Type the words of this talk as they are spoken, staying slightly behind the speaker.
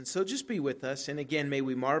And so just be with us. And again, may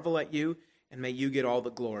we marvel at you and may you get all the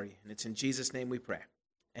glory. And it's in Jesus' name we pray.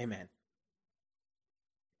 Amen.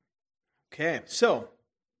 Okay, so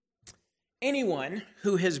anyone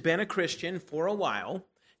who has been a Christian for a while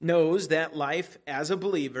knows that life as a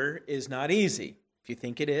believer is not easy. If you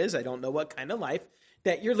think it is, I don't know what kind of life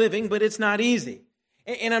that you're living, but it's not easy.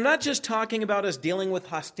 And I'm not just talking about us dealing with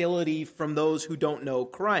hostility from those who don't know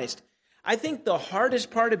Christ. I think the hardest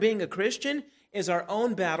part of being a Christian is our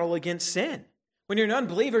own battle against sin. When you're an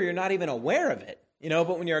unbeliever, you're not even aware of it,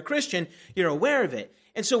 but when you're a Christian, you're aware of it.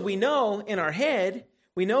 And so we know in our head,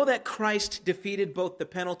 we know that Christ defeated both the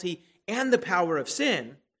penalty and the power of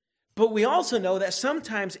sin, but we also know that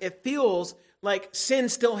sometimes it feels like sin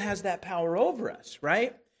still has that power over us,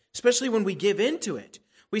 right? Especially when we give into it.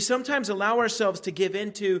 We sometimes allow ourselves to give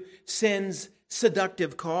into sin's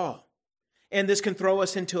seductive call. And this can throw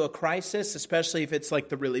us into a crisis, especially if it's like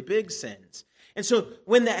the really big sins. And so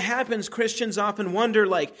when that happens, Christians often wonder,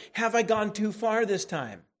 have I gone too far this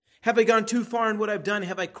time? Have I gone too far in what I've done?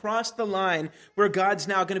 Have I crossed the line where God's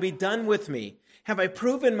now going to be done with me? Have I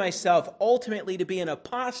proven myself ultimately to be an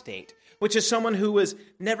apostate, which is someone who was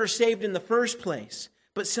never saved in the first place,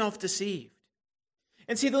 but self-deceived?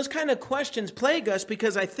 And see, those kind of questions plague us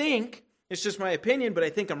because I think, it's just my opinion, but I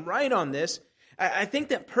think I'm right on this. I think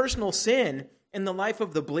that personal sin in the life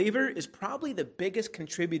of the believer is probably the biggest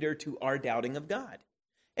contributor to our doubting of God.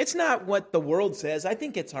 It's not what the world says. I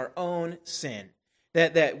think it's our own sin.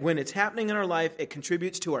 That when it's happening in our life, it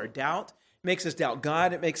contributes to our doubt, makes us doubt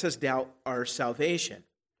God, it makes us doubt our salvation.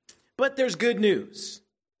 But there's good news.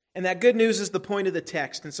 And that good news is the point of the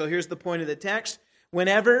text. And so here's the point of the text. When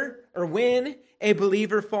a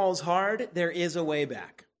believer falls hard, there is a way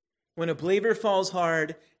back. When a believer falls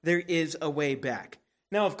hard, there is a way back.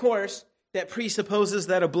 Now, of course, that presupposes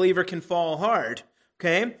that a believer can fall hard,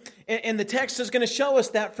 okay? And the text is going to show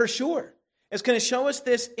us that for sure. It's going to show us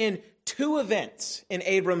this in two events in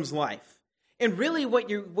Abram's life. And really what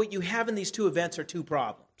you have in these two events are two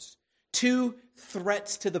problems. Two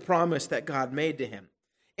threats to the promise that God made to him.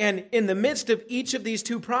 And in the midst of each of these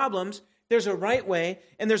two problems, there's a right way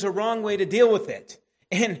and there's a wrong way to deal with it.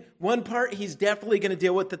 And one part, he's definitely going to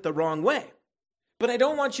deal with it the wrong way. But I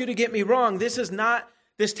don't want you to get me wrong. This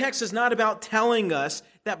text is not about telling us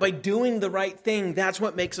that by doing the right thing, that's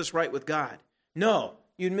what makes us right with God. No,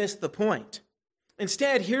 you'd miss the point.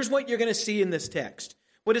 Instead, here's what you're going to see in this text.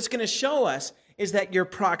 What it's going to show us is that your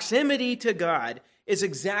proximity to God is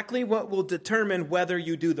exactly what will determine whether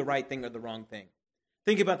you do the right thing or the wrong thing.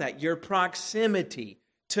 Think about that. Your proximity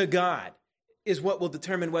to God is what will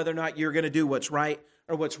determine whether or not you're going to do what's right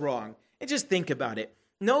or what's wrong. And just think about it.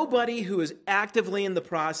 Nobody who is actively in the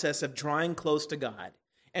process of drawing close to God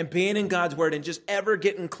and being in God's word and just ever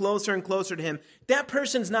getting closer and closer to him, that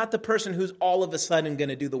person's not the person who's all of a sudden going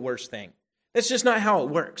to do the worst thing. That's just not how it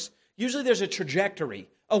works. Usually there's a trajectory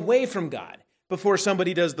away from God before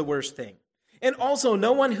somebody does the worst thing. And also,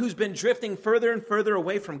 no one who's been drifting further and further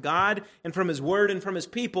away from God and from his word and from his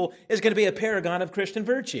people is going to be a paragon of Christian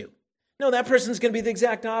virtue. No, that person's going to be the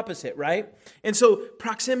exact opposite, right? And so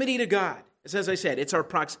proximity to God, as I said, it's our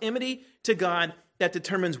proximity to God that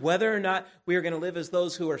determines whether or not we are going to live as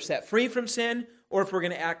those who are set free from sin or if we're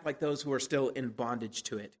going to act like those who are still in bondage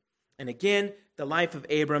to it. And again, the life of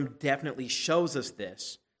Abram definitely shows us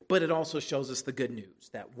this, but it also shows us the good news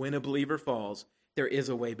that when a believer falls, there is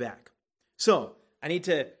a way back. So I need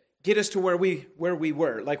to get us to where we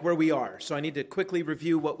were, like where we are. So I need to quickly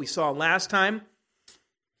review what we saw last time.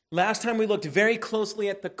 Last time we looked very closely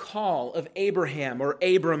at the call of Abraham or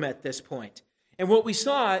Abram at this point. And what we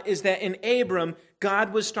saw is that in Abram,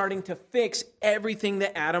 God was starting to fix everything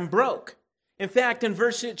that Adam broke. In fact, in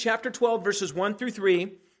chapter 12, verses 1 through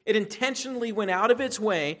 3, it intentionally went out of its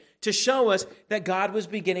way to show us that God was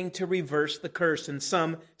beginning to reverse the curse in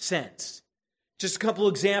some sense. Just a couple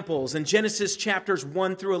examples. In Genesis chapters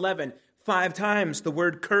 1 through 11, 5 times the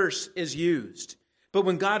word curse is used. But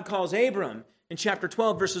when God calls Abram in chapter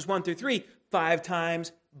 12, verses 1 through 3, 5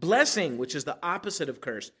 times blessing, which is the opposite of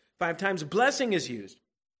curse. 5 times blessing is used.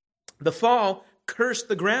 The fall cursed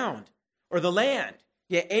the ground or the land,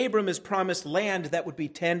 yet Abram is promised land that would be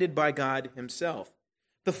tended by God himself.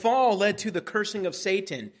 The fall led to the cursing of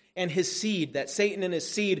Satan and his seed, that Satan and his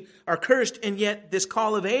seed are cursed, and yet this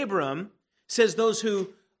call of Abram says those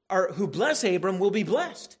who bless Abram will be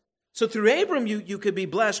blessed. So through Abram, you could be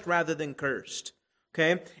blessed rather than cursed.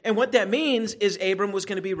 Okay? And what that means is Abram was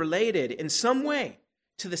going to be related in some way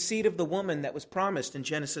to the seed of the woman that was promised in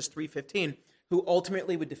Genesis 3:15, who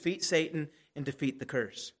ultimately would defeat Satan and defeat the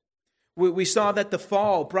curse. We saw that the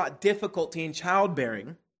fall brought difficulty in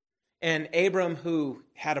childbearing, And Abram, who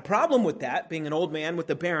had a problem with that, being an old man with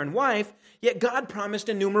a barren wife, yet God promised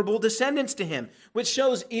innumerable descendants to him, which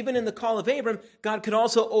shows even in the call of Abram, God could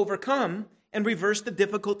also overcome and reverse the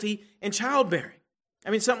difficulty in childbearing. I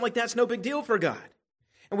mean, something like that's no big deal for God.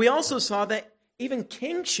 And we also saw that even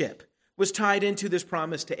kingship was tied into this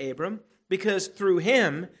promise to Abram, because through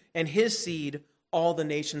him and his seed, all the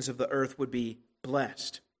nations of the earth would be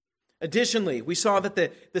blessed. Additionally, we saw that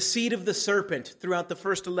the seed of the serpent throughout the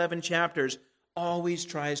first 11 chapters always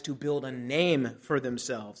tries to build a name for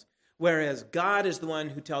themselves, whereas God is the one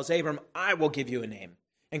who tells Abram, I will give you a name.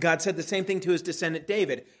 And God said the same thing to his descendant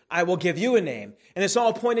David, I will give you a name. And it's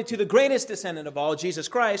all pointed to the greatest descendant of all, Jesus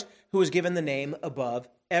Christ, who was given the name above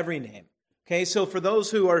every name. Okay, so for those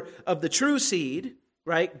who are of the true seed,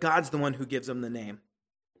 right, God's the one who gives them the name.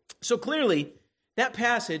 So clearly, that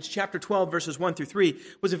passage, chapter 12, verses 1 through 3,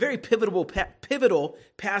 was a very pivotal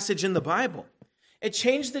passage in the Bible. It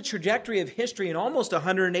changed the trajectory of history in almost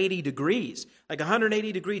 180 degrees, like a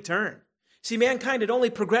 180-degree turn. See, mankind had only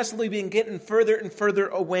progressively been getting further and further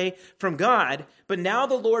away from God, but now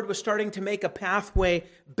the Lord was starting to make a pathway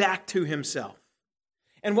back to himself.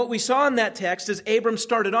 And what we saw in that text is Abram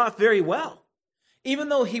started off very well. Even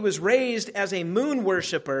though he was raised as a moon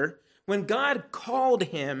worshiper, when God called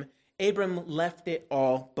him, Abram left it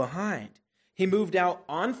all behind. He moved out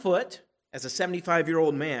on foot as a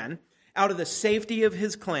 75-year-old man, out of the safety of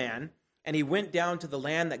his clan, and he went down to the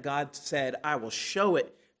land that God said, I will show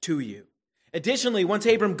it to you. Additionally, once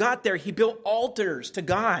Abram got there, he built altars to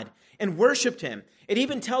God and worshiped him. It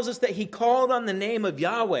even tells us that he called on the name of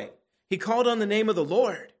Yahweh. He called on the name of the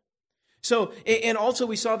Lord. So, and also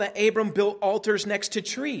we saw that Abram built altars next to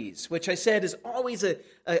trees, which I said is always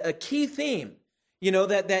a key theme. You know,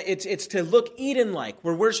 that it's to look Eden-like.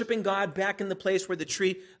 We're worshiping God back in the place where the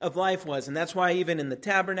tree of life was. And that's why even in the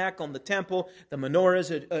tabernacle, in the temple, the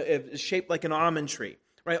menorah is shaped like an almond tree.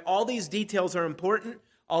 Right? All these details are important.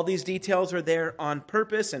 All these details are there on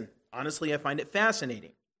purpose. And honestly, I find it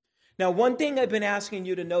fascinating. Now, one thing I've been asking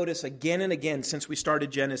you to notice again and again since we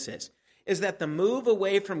started Genesis is that the move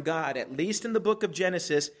away from God, at least in the book of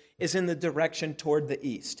Genesis, is in the direction toward the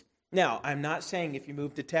east. Now, I'm not saying if you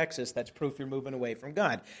move to Texas, that's proof you're moving away from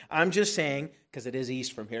God. I'm just saying, because it is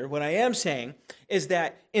east from here, what I am saying is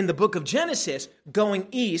that in the book of Genesis, going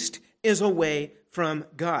east is away from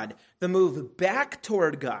God. The move back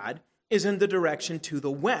toward God is in the direction to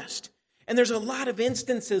the west. And there's a lot of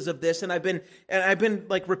instances of this, and I've been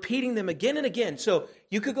like repeating them again and again. So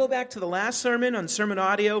you could go back to the last sermon on Sermon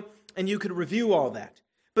Audio, and you could review all that.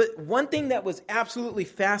 But one thing that was absolutely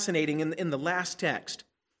fascinating in the last text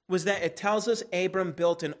was that it tells us Abram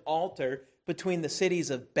built an altar between the cities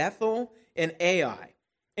of Bethel and Ai.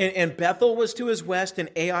 And Bethel was to his west and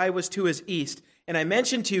Ai was to his east. And I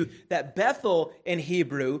mentioned to you that Bethel in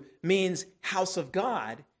Hebrew means house of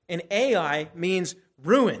God, and Ai means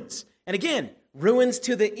ruins. And again, ruins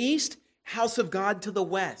to the east, house of God to the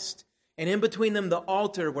west. And in between them, the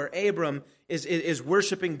altar where Abram is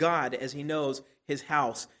worshiping God as he knows his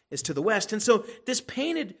house is to the west. And so this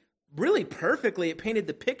painted really perfectly, it painted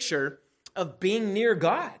the picture of being near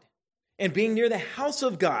God and being near the house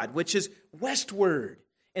of God, which is westward,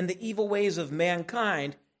 and the evil ways of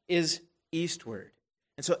mankind is eastward.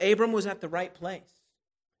 And so Abram was at the right place.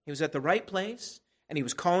 He was at the right place, and he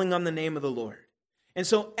was calling on the name of the Lord. And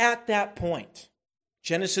so at that point,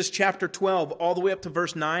 Genesis chapter 12, all the way up to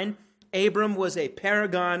verse 9, Abram was a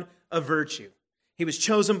paragon of virtue. He was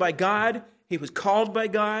chosen by God. He was called by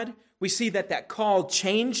God. We see that call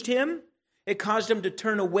changed him. It caused him to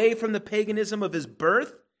turn away from the paganism of his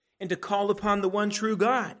birth and to call upon the one true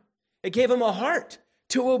God. It gave him a heart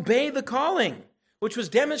to obey the calling, which was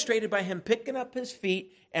demonstrated by him picking up his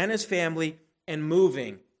feet and his family and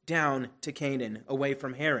moving down to Canaan, away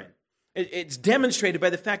from Haran. It's demonstrated by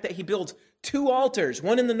the fact that he builds 2 altars,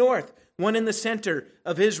 one in the north, one in the center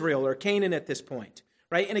of Israel or Canaan at this point.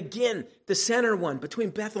 Right? And again, the center one between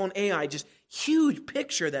Bethel and Ai, just huge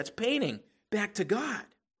picture that's painting back to God.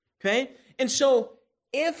 Okay? And so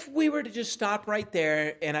if we were to just stop right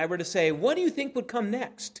there and I were to say, what do you think would come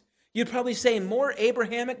next? You'd probably say more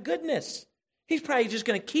Abrahamic goodness. He's probably just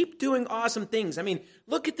going to keep doing awesome things. I mean,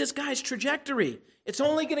 look at this guy's trajectory. It's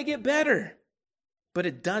only going to get better. But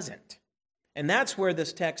it doesn't. And that's where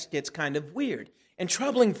this text gets kind of weird and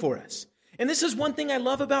troubling for us. And this is one thing I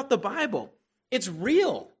love about the Bible. It's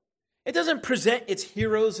real. It doesn't present its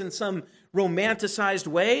heroes in some romanticized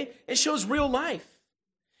way. It shows real life.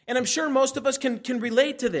 And I'm sure most of us can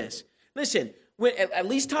relate to this. Listen, at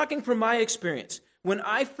least talking from my experience, when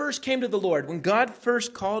I first came to the Lord, when God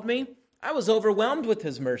first called me, I was overwhelmed with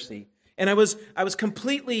his mercy. And I was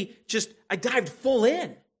completely I dived full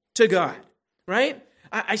in. to God, right?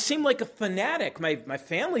 I seemed like a fanatic. My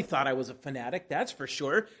family thought I was a fanatic, that's for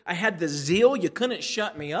sure. I had the zeal. You couldn't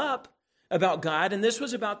shut me up about God. And this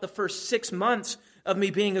was about the first 6 months of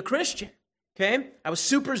me being a Christian, okay? I was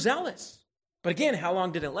super zealous. But again, how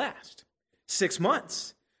long did it last? 6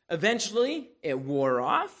 months. Eventually, it wore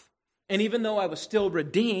off. And even though I was still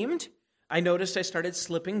redeemed, I noticed I started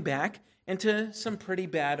slipping back into some pretty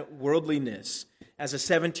bad worldliness. As a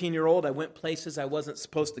 17-year-old, I went places I wasn't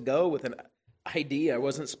supposed to go with an ID I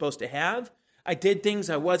wasn't supposed to have. I did things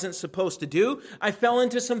I wasn't supposed to do. I fell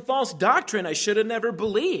into some false doctrine I should have never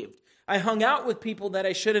believed. I hung out with people that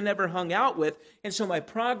I should have never hung out with. And so my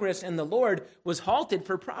progress in the Lord was halted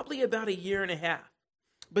for probably about a year and a half.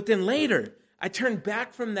 But then later, I turned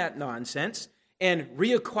back from that nonsense and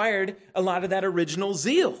reacquired a lot of that original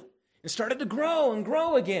zeal and started to grow and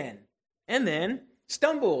grow again. And then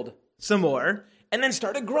stumbled some more and then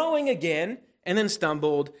started growing again and then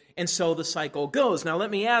stumbled. And so the cycle goes. Now,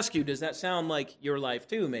 let me ask you, does that sound like your life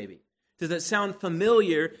too, maybe? Does that sound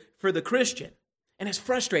familiar for the Christian? And it's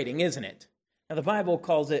frustrating, isn't it? Now, the Bible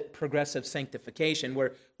calls it progressive sanctification,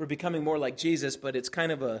 where we're becoming more like Jesus, but it's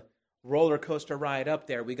kind of a roller coaster ride up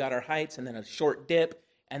there. We got our heights and then a short dip,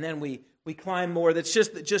 and then we climb more. That's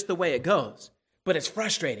just the way it goes. But it's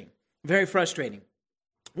frustrating, very frustrating.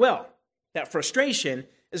 Well, that frustration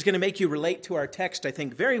is going to make you relate to our text, I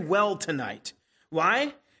think, very well tonight.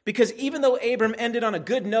 Why? Because even though Abram ended on a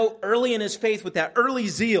good note early in his faith with that early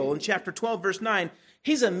zeal in chapter 12, verse 9,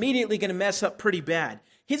 he's immediately going to mess up pretty bad.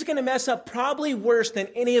 He's going to mess up probably worse than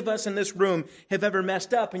any of us in this room have ever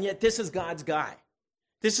messed up, and yet this is God's guy.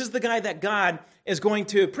 This is the guy that God is going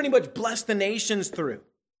to pretty much bless the nations through.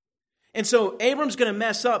 And so Abram's going to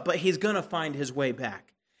mess up, but he's going to find his way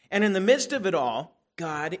back. And in the midst of it all,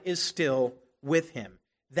 God is still with him.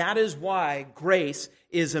 That is why grace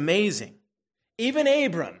is amazing. Even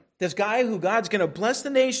Abram, this guy who God's going to bless the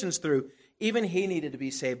nations through, even he needed to be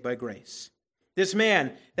saved by grace. This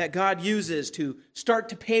man that God uses to start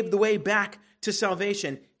to pave the way back to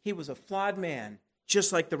salvation, he was a flawed man,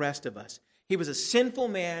 just like the rest of us. He was a sinful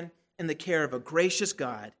man in the care of a gracious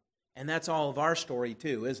God, and that's all of our story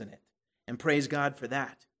too, isn't it? And praise God for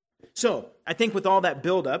that. So, I think with all that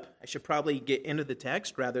buildup, I should probably get into the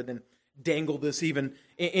text rather than dangle this even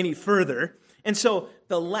any further. And so,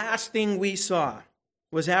 the last thing we saw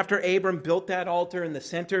was after Abram built that altar in the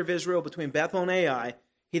center of Israel between Bethel and Ai,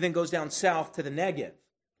 he then goes down south to the Negev,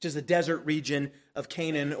 which is the desert region of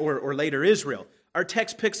Canaan or later Israel. Our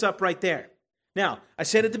text picks up right there. Now, I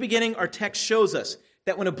said at the beginning, our text shows us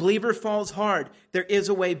that when a believer falls hard, there is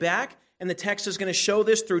a way back, and the text is going to show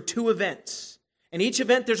this through two events. In each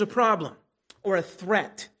event, there's a problem or a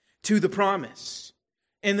threat to the promise.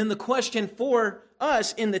 And then the question for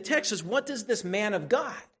us in the text is, what does this man of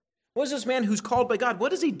God, what is this man who's called by God,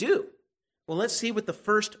 what does he do? Well, let's see with the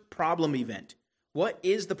first problem event. What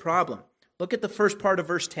is the problem? Look at the first part of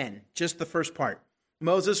verse 10, just the first part.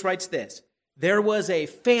 Moses writes this: there was a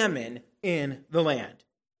famine in the land.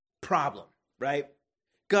 Problem, right?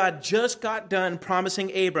 God just got done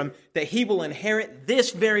promising Abram that he will inherit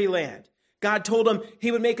this very land. God told him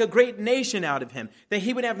he would make a great nation out of him, that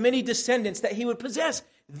he would have many descendants, that he would possess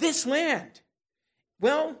this land.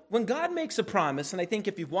 Well, when God makes a promise, and I think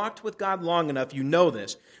if you've walked with God long enough, you know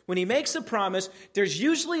this. When he makes a promise, there's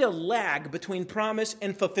usually a lag between promise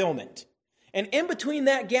and fulfillment. And in between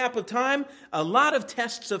that gap of time, a lot of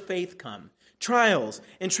tests of faith come, trials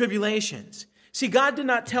and tribulations. See, God did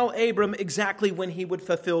not tell Abram exactly when he would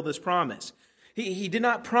fulfill this promise. He did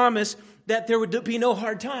not promise that there would be no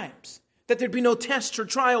hard times, that there'd be no tests or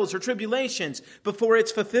trials or tribulations before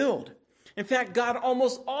it's fulfilled. In fact, God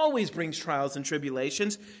almost always brings trials and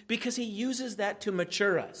tribulations because he uses that to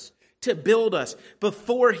mature us, to build us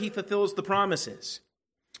before he fulfills the promises.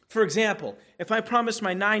 For example, if I promise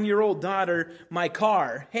my 9-year-old daughter my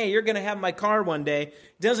car, hey, you're going to have my car one day,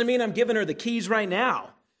 doesn't mean I'm giving her the keys right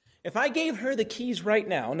now. If I gave her the keys right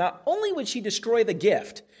now, not only would she destroy the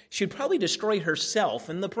gift, she'd probably destroy herself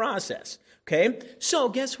in the process. Okay? So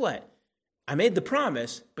guess what? I made the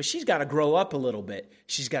promise, but she's got to grow up a little bit.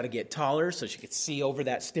 She's got to get taller so she can see over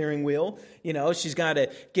that steering wheel. You know, she's got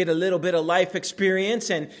to get a little bit of life experience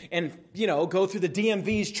and you know, go through the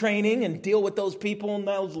DMV's training and deal with those people in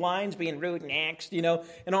those lines being rude next, you know,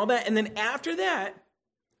 and all that. And then after that,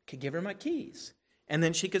 I could give her my keys. And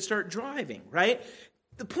then she could start driving, right?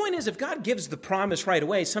 The point is, if God gives the promise right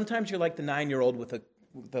away, sometimes you're like the 9-year-old with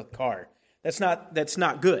a car. That's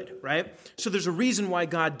not good, right? So there's a reason why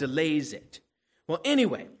God delays it. Well,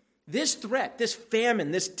 anyway, this threat, this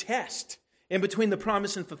famine, this test in between the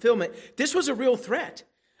promise and fulfillment, this was a real threat.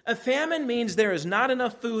 A famine means there is not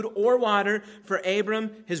enough food or water for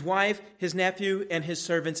Abram, his wife, his nephew, and his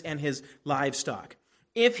servants and his livestock.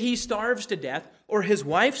 If he starves to death or his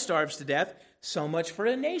wife starves to death, so much for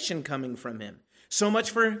a nation coming from him. So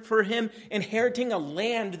much for him inheriting a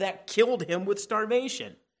land that killed him with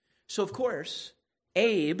starvation. So, of course,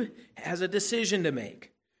 Abe has a decision to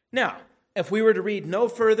make. Now, if we were to read no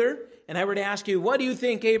further and I were to ask you, what do you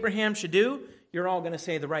think Abraham should do? You're all going to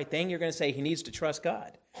say the right thing. You're going to say he needs to trust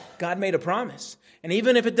God. God made a promise. And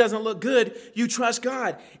even if it doesn't look good, you trust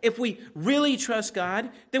God. If we really trust God,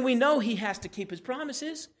 then we know he has to keep his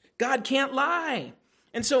promises. God can't lie.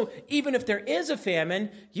 And so even if there is a famine,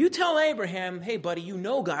 you tell Abraham, hey, buddy, you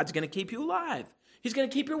know God's going to keep you alive. He's going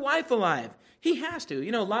to keep your wife alive. He has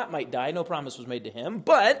to. Lot might die. No promise was made to him.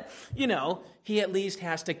 But, he at least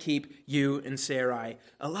has to keep you and Sarai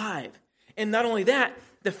alive. And not only that,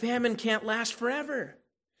 the famine can't last forever.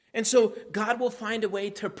 And so God will find a way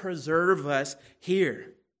to preserve us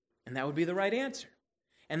here. And that would be the right answer.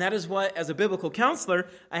 And that is what, as a biblical counselor,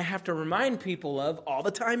 I have to remind people of all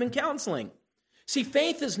the time in counseling. See,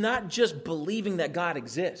 faith is not just believing that God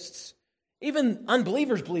exists. Even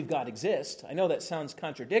unbelievers believe God exists. I know that sounds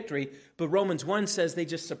contradictory, but Romans 1 says they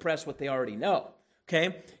just suppress what they already know.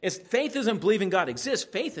 Okay? Faith isn't believing God exists.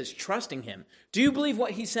 Faith is trusting him. Do you believe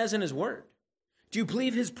what he says in his word? Do you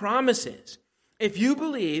believe his promises? If you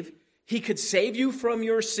believe he could save you from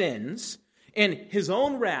your sins and his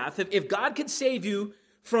own wrath, if God could save you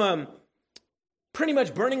from pretty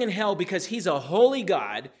much burning in hell because he's a holy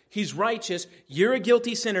God, he's righteous, you're a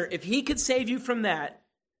guilty sinner, if he could save you from that,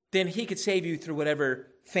 then he could save you through whatever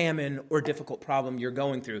famine or difficult problem you're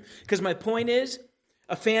going through. Because my point is,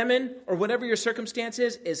 a famine or whatever your circumstance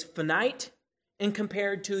is finite and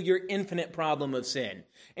compared to your infinite problem of sin.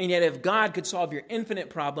 And yet if God could solve your infinite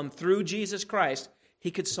problem through Jesus Christ,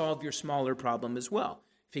 he could solve your smaller problem as well.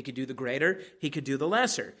 If he could do the greater, he could do the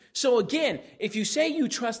lesser. So again, if you say you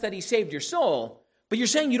trust that he saved your soul, but you're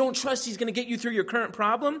saying you don't trust he's going to get you through your current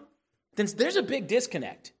problem, then there's a big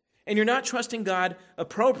disconnect. And you're not trusting God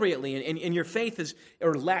appropriately, and your faith is,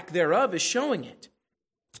 or lack thereof, is showing it.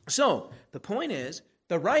 So the point is,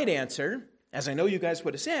 the right answer, as I know you guys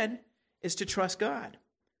would have said, is to trust God.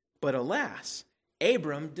 But alas,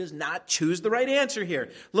 Abram does not choose the right answer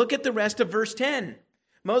here. Look at the rest of verse 10.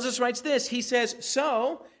 Moses writes this. He says,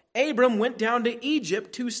 so Abram went down to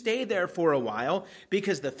Egypt to stay there for a while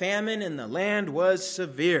because the famine in the land was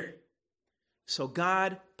severe. So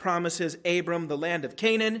God promises Abram the land of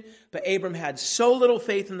Canaan, but Abram had so little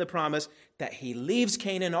faith in the promise that he leaves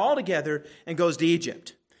Canaan altogether and goes to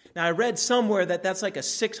Egypt. Now, I read somewhere that that's like a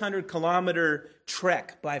 600-kilometer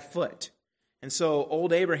trek by foot. And so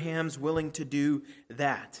old Abraham's willing to do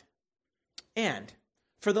that. And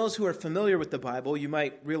for those who are familiar with the Bible, you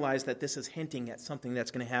might realize that this is hinting at something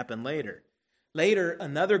that's going to happen later. Later,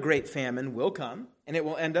 another great famine will come, and it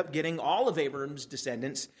will end up getting all of Abram's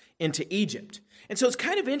descendants into Egypt. And so it's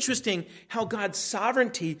kind of interesting how God's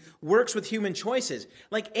sovereignty works with human choices.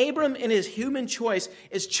 Like Abram in his human choice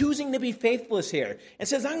is choosing to be faithless here and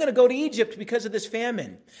says, I'm going to go to Egypt because of this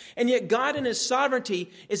famine. And yet God in his sovereignty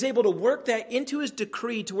is able to work that into his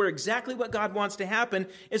decree to where exactly what God wants to happen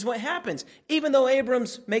is what happens, even though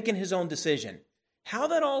Abram's making his own decision. How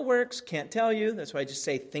that all works, can't tell you. That's why I just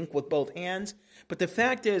say think with both hands. But the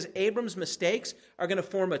fact is, Abram's mistakes are going to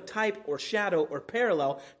form a type or shadow or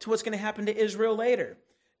parallel to what's going to happen to Israel later.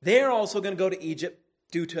 They're also going to go to Egypt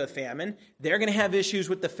due to a famine. They're going to have issues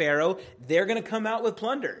with the Pharaoh. They're going to come out with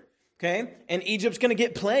plunder. Okay? And Egypt's going to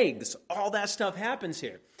get plagues. All that stuff happens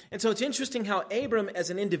here. And so it's interesting how Abram,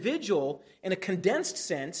 as an individual, in a condensed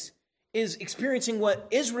sense, is experiencing what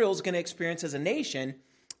Israel's going to experience as a nation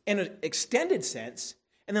in an extended sense,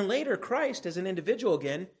 and then later Christ as an individual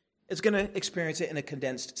again is going to experience it in a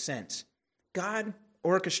condensed sense. God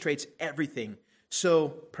orchestrates everything so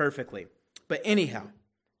perfectly. But anyhow,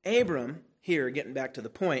 Abram, here getting back to the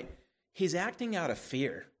point, he's acting out of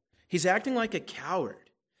fear. He's acting like a coward.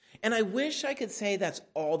 And I wish I could say that's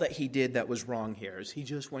all that he did that was wrong here, is he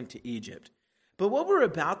just went to Egypt. But what we're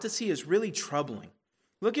about to see is really troubling.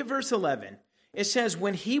 Look at verse 11. It says,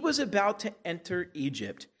 when he was about to enter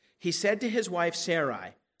Egypt, he said to his wife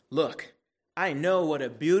Sarai, look, I know what a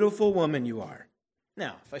beautiful woman you are.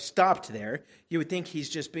 Now, if I stopped there, you would think he's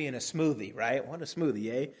just being a smoothie, right? What a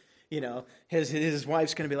smoothie, eh? His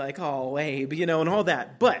wife's going to be like, oh, Abe, and all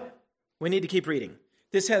that. But we need to keep reading.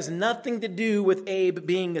 This has nothing to do with Abe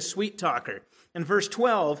being a sweet talker. In verse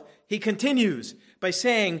 12, he continues by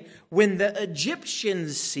saying, when the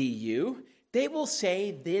Egyptians see you, they will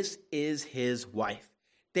say this is his wife.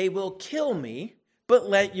 They will kill me, but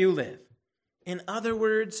let you live. In other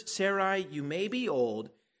words, Sarai, you may be old,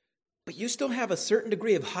 but you still have a certain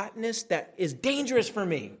degree of hotness that is dangerous for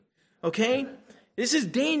me. Okay? This is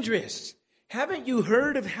dangerous. Haven't you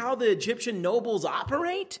heard of how the Egyptian nobles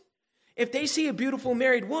operate? If they see a beautiful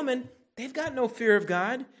married woman, they've got no fear of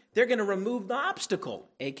God. They're going to remove the obstacle,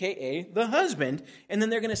 a.k.a. the husband, and then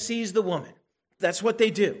they're going to seize the woman. That's what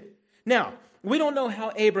they do. Now, we don't know how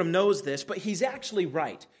Abram knows this, but he's actually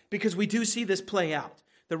right, because we do see this play out.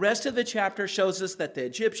 The rest of the chapter shows us that the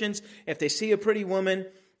Egyptians, if they see a pretty woman,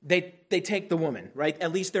 they take the woman, right?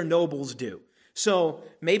 At least their nobles do. So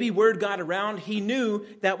maybe word got around. He knew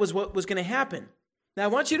that was what was going to happen. Now, I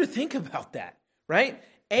want you to think about that, right?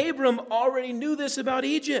 Abram already knew this about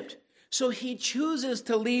Egypt. So he chooses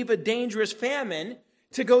to leave a dangerous famine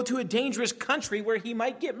to go to a dangerous country where he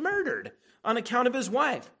might get murdered on account of his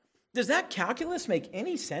wife. Does that calculus make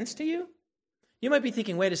any sense to you? You might be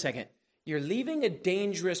thinking, wait a second. You're leaving a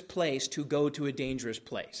dangerous place to go to a dangerous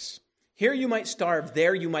place. Here you might starve,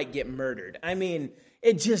 there you might get murdered. I mean,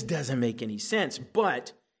 it just doesn't make any sense,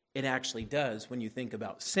 but it actually does when you think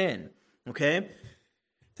about sin, okay?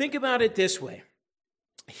 Think about it this way.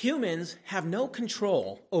 Humans have no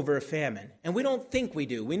control over a famine, and we don't think we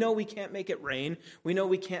do. We know we can't make it rain. We know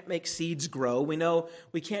we can't make seeds grow. We know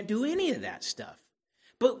we can't do any of that stuff.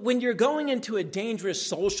 But when you're going into a dangerous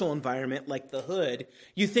social environment like the hood,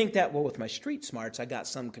 you think that, well, with my street smarts, I got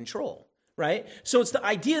some control, right? So it's the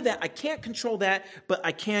idea that I can't control that, but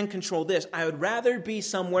I can control this. I would rather be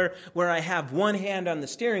somewhere where I have one hand on the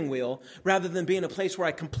steering wheel rather than be in a place where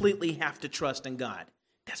I completely have to trust in God.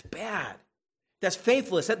 That's bad. That's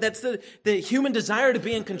faithless. That's the human desire to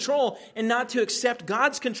be in control and not to accept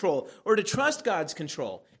God's control or to trust God's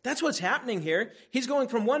control. That's what's happening here. He's going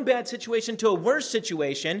from one bad situation to a worse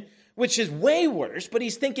situation, which is way worse, but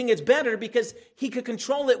he's thinking it's better because he could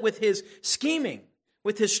control it with his scheming,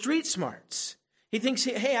 with his street smarts. He thinks,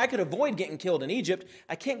 hey, I could avoid getting killed in Egypt.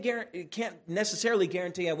 I can't necessarily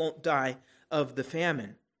guarantee I won't die of the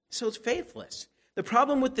famine. So it's faithless. The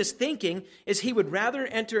problem with this thinking is he would rather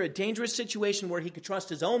enter a dangerous situation where he could trust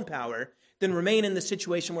his own power than remain in the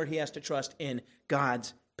situation where he has to trust in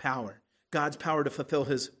God's power to fulfill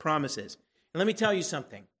his promises. And let me tell you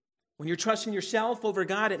something. When you're trusting yourself over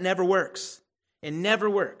God, it never works. It never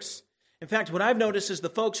works. In fact, what I've noticed is the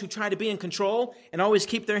folks who try to be in control and always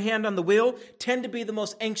keep their hand on the wheel tend to be the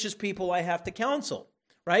most anxious people I have to counsel,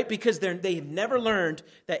 right? Because they've never learned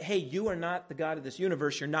that, hey, you are not the God of this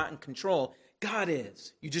universe. You're not in control. God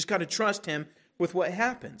is. You just got to trust him with what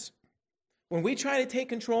happens. When we try to take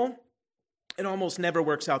control, it almost never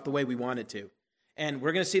works out the way we want it to. And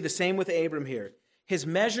we're going to see the same with Abram here. His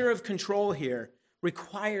measure of control here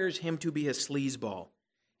requires him to be a sleazeball.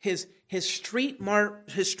 His street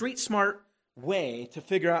smart way to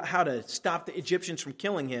figure out how to stop the Egyptians from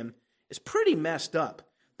killing him is pretty messed up.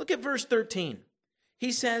 Look at verse 13.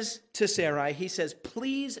 He says to Sarai,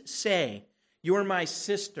 please say, you're my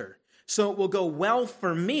sister. So it will go well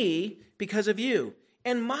for me because of you,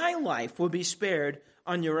 and my life will be spared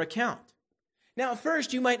on your account. Now, at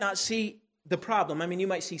first, you might not see the problem. I mean, you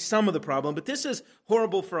might see some of the problem, but this is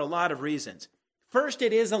horrible for a lot of reasons. First,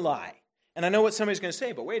 it is a lie. And I know what somebody's going to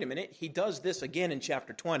say, but wait a minute. He does this again in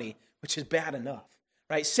chapter 20, which is bad enough,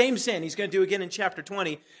 right? Same sin he's going to do again in chapter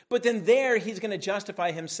 20. But then there, he's going to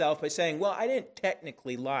justify himself by saying, well, I didn't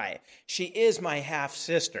technically lie. She is my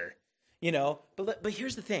half-sister, you know. But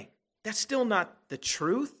here's the thing. That's still not the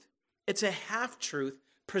truth. It's a half-truth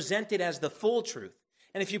presented as the full truth.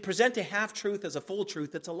 And if you present a half-truth as a full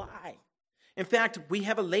truth, it's a lie. In fact, we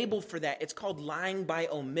have a label for that. It's called lying by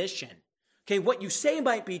omission. Okay, what you say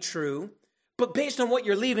might be true, but based on what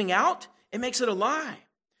you're leaving out, it makes it a lie.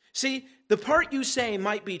 See, the part you say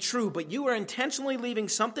might be true, but you are intentionally leaving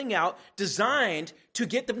something out designed to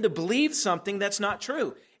get them to believe something that's not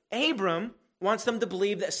true. Abram wants them to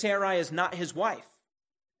believe that Sarai is not his wife.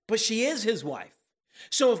 But she is his wife.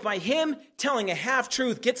 So if by him telling a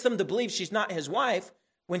half-truth gets them to believe she's not his wife,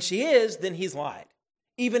 when she is, then he's lied,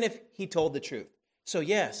 even if he told the truth. So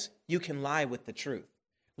yes, you can lie with the truth.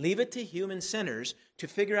 Leave it to human sinners to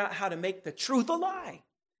figure out how to make the truth a lie.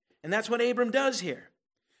 And that's what Abram does here.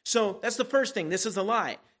 So that's the first thing. This is a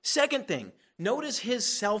lie. Second thing, notice his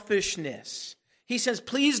selfishness. He says,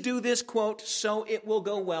 please do this, quote, so it will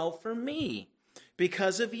go well for me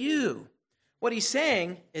because of you. What he's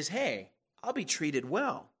saying is, hey, I'll be treated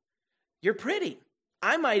well. You're pretty.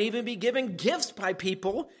 I might even be given gifts by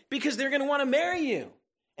people because they're going to want to marry you.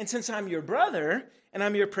 And since I'm your brother and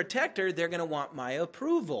I'm your protector, they're going to want my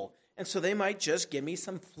approval. And so they might just give me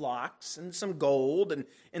some flocks and some gold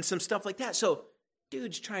and some stuff like that. So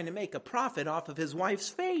dude's trying to make a profit off of his wife's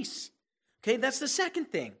face. Okay, that's the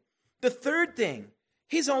second thing. The third thing,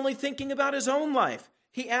 he's only thinking about his own life.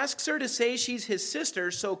 He asks her to say she's his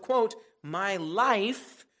sister, so, quote, my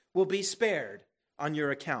life will be spared on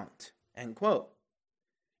your account, end quote.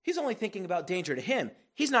 He's only thinking about danger to him.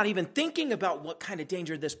 He's not even thinking about what kind of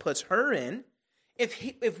danger this puts her in.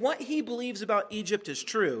 If what he believes about Egypt is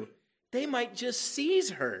true, they might just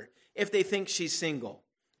seize her if they think she's single.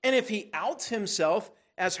 And if he outs himself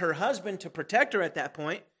as her husband to protect her at that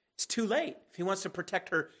point, it's too late. If he wants to protect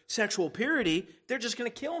her sexual purity, they're just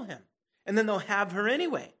going to kill him. And then they'll have her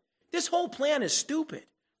anyway. This whole plan is stupid,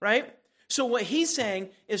 right? So what he's saying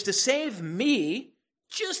is, to save me,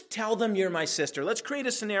 just tell them you're my sister. Let's create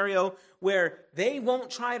a scenario where they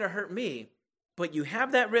won't try to hurt me, but you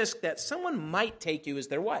have that risk that someone might take you as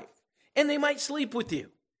their wife, and they might sleep with you.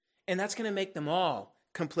 And that's going to make them all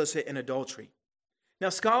complicit in adultery. Now,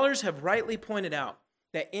 scholars have rightly pointed out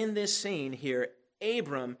that in this scene here,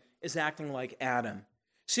 Abram is acting like Adam.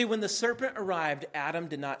 See, when the serpent arrived, Adam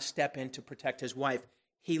did not step in to protect his wife.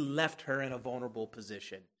 He left her in a vulnerable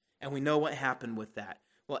position. And we know what happened with that.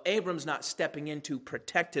 Well, Abram's not stepping in to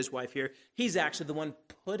protect his wife here. He's actually the one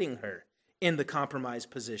putting her in the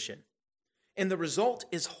compromised position. And the result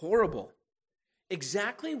is horrible.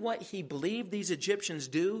 Exactly what he believed these Egyptians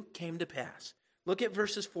do came to pass. Look at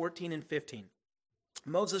verses 14 and 15.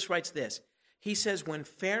 Moses writes this. He says, when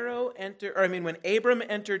Abram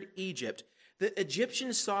entered Egypt, the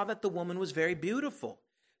Egyptians saw that the woman was very beautiful.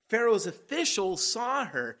 Pharaoh's officials saw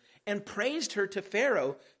her and praised her to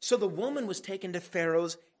Pharaoh, so the woman was taken to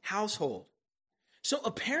Pharaoh's household. So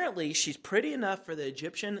apparently she's pretty enough for the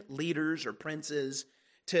Egyptian leaders or princes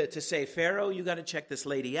to say, Pharaoh, you got to check this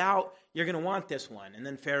lady out. You're going to want this one. And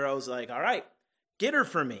then Pharaoh's like, all right, get her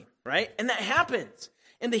for me, right? And that happens.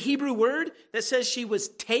 And the Hebrew word that says she was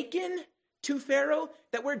taken to Pharaoh,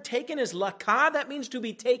 that word taken is lakah. That means to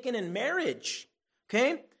be taken in marriage,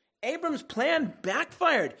 okay? Abram's plan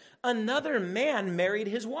backfired. Another man married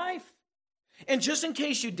his wife. And just in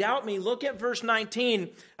case you doubt me, look at verse 19.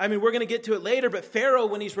 We're going to get to it later, but Pharaoh,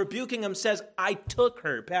 when he's rebuking him, says, I took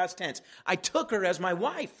her, past tense. I took her as my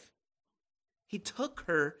wife. He took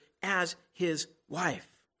her as his wife.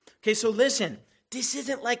 Okay, so listen, this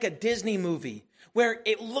isn't like a Disney movie where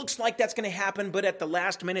it looks like that's going to happen, but at the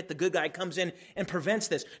last minute, the good guy comes in and prevents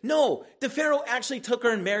this. No, the Pharaoh actually took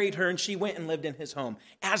her and married her, and she went and lived in his home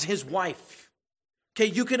as his wife.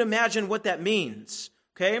 Okay, you can imagine what that means.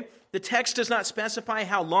 Okay, the text does not specify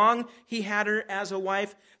how long he had her as a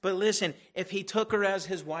wife, but listen, if he took her as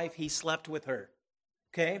his wife, he slept with her.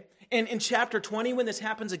 Okay, and in chapter 20, when this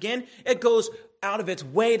happens again, it goes out of its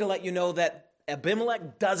way to let you know that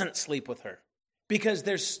Abimelech doesn't sleep with her, because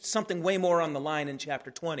there's something way more on the line in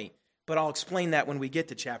chapter 20. But I'll explain that when we get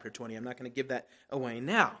to chapter 20. I'm not going to give that away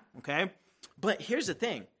now, okay? But here's the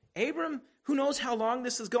thing. Abram, who knows how long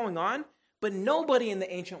this is going on, but nobody in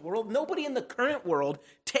the ancient world, nobody in the current world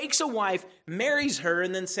takes a wife, marries her,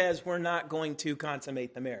 and then says, we're not going to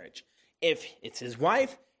consummate the marriage. If it's his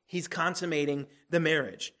wife, he's consummating the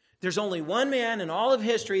marriage. There's only one man in all of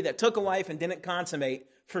history that took a wife and didn't consummate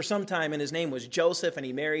for some time, and his name was Joseph, and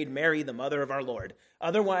he married Mary, the mother of our Lord.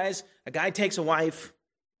 Otherwise, a guy takes a wife,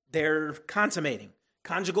 they're consummating.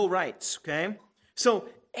 Conjugal rights, okay? So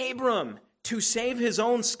Abram, to save his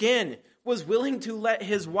own skin, was willing to let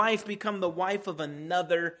his wife become the wife of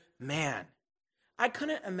another man. I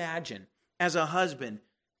couldn't imagine, as a husband,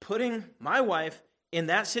 putting my wife in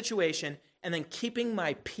that situation and then keeping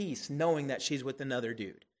my peace knowing that she's with another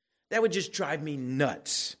dude. That would just drive me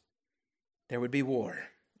nuts. There would be war.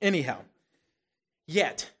 Anyhow,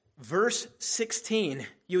 yet, verse 16,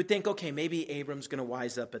 you would think, okay, maybe Abram's going to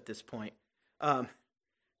wise up at this point. God,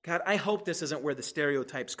 I hope this isn't where the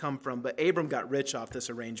stereotypes come from, but Abram got rich off this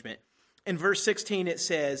arrangement. In verse 16, it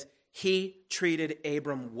says, he treated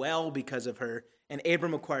Abram well because of her, and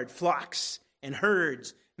Abram acquired flocks and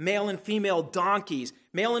herds, male and female donkeys,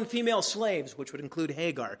 male and female slaves, which would include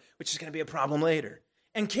Hagar, which is going to be a problem later,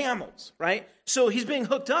 and camels, right? So he's being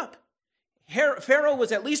hooked up. Pharaoh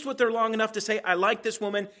was at least with her long enough to say, I like this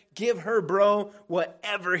woman, give her bro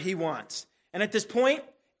whatever he wants. And at this point,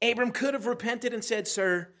 Abram could have repented and said,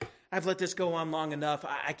 sir, I've let this go on long enough.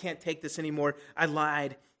 I can't take this anymore. I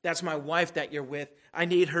lied. That's my wife that you're with. I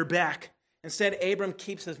need her back. Instead, Abram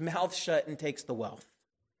keeps his mouth shut and takes the wealth.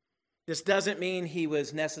 This doesn't mean he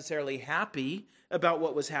was necessarily happy about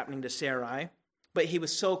what was happening to Sarai, but he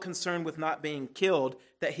was so concerned with not being killed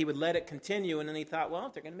that he would let it continue. And then he thought, well,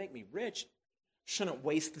 if they're going to make me rich, shouldn't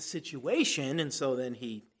waste the situation. And so then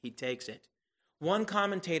he takes it. One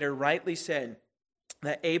commentator rightly said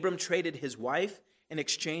that Abram traded his wife in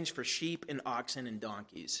exchange for sheep and oxen and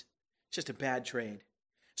donkeys. It's just a bad trade.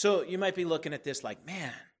 So you might be looking at this like,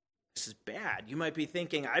 man, this is bad. You might be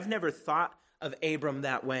thinking, I've never thought of Abram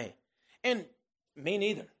that way. And me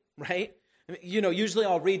neither, right? Usually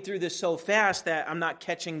I'll read through this so fast that I'm not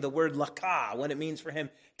catching the word lakah, what it means for him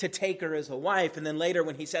to take her as a wife. And then later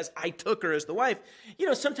when he says, I took her as the wife,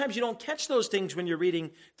 sometimes you don't catch those things when you're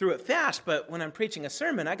reading through it fast. But when I'm preaching a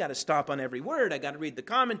sermon, I got to stop on every word. I got to read the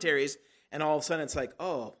commentaries. And all of a sudden it's like,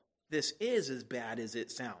 oh, this is as bad as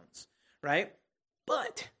it sounds, right?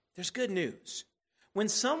 But there's good news. When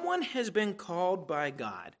someone has been called by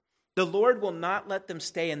God, the Lord will not let them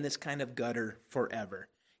stay in this kind of gutter forever.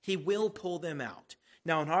 He will pull them out.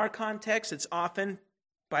 Now, in our context, it's often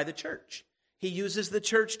by the church. He uses the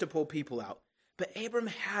church to pull people out. But Abram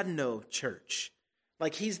had no church.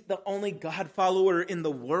 Like, he's the only God follower in the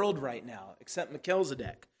world right now, except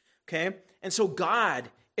Melchizedek. Okay? And so God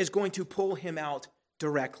is going to pull him out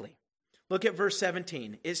directly. Look at verse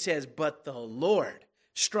 17. It says, but the Lord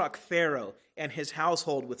struck Pharaoh and his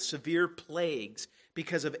household with severe plagues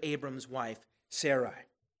because of Abram's wife, Sarai.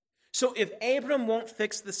 So if Abram won't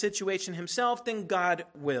fix the situation himself, then God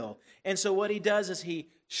will. And so what he does is he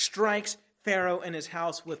strikes Pharaoh and his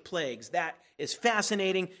house with plagues. That is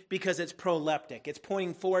fascinating because it's proleptic. It's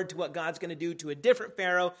pointing forward to what God's going to do to a different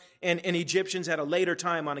Pharaoh and Egyptians at a later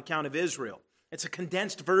time on account of Israel. It's a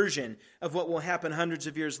condensed version of what will happen hundreds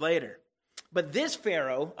of years later. But this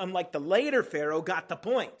Pharaoh, unlike the later Pharaoh, got the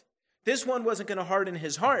point. This one wasn't going to harden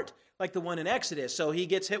his heart like the one in Exodus. So he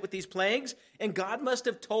gets hit with these plagues, and God must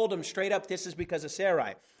have told him straight up, this is because of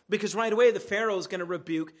Sarai. Because right away, the Pharaoh is going to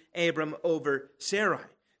rebuke Abram over Sarai.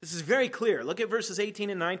 This is very clear. Look at verses 18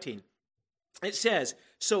 and 19. It says,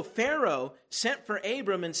 so Pharaoh sent for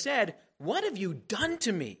Abram and said, what have you done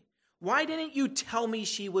to me? Why didn't you tell me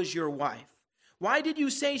she was your wife? Why did you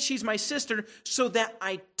say she's my sister so that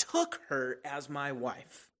I took her as my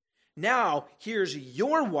wife? Now, here's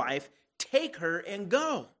your wife. Take her and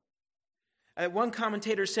go. One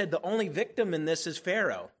commentator said the only victim in this is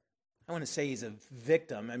Pharaoh. I want to say he's a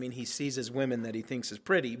victim. I mean, he seizes women that he thinks is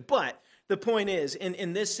pretty. But the point is,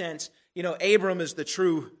 in this sense, Abram is the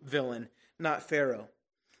true villain, not Pharaoh.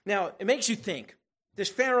 Now, it makes you think. This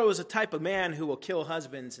Pharaoh is a type of man who will kill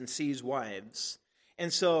husbands and seize wives.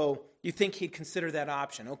 And so you think he'd consider that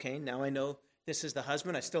option. Okay, now I know this is the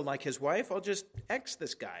husband. I still like his wife. I'll just X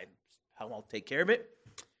this guy. I'll take care of it.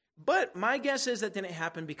 But my guess is that didn't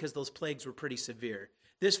happen because those plagues were pretty severe.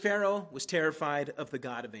 This Pharaoh was terrified of the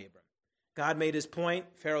God of Abram. God made his point.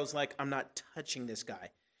 Pharaoh's like, I'm not touching this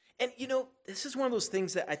guy. And this is one of those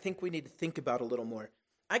things that I think we need to think about a little more.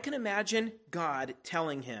 I can imagine God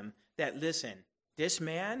telling him that, listen, this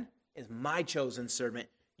man is my chosen servant.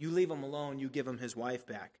 You leave him alone. You give him his wife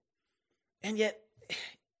back. And yet,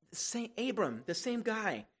 Saint Abram, the same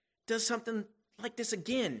guy, does something like this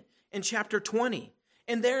again in chapter 20.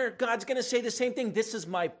 And there, God's going to say the same thing. This is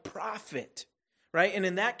my prophet, right? And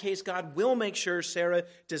in that case, God will make sure Sarah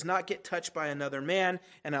does not get touched by another man.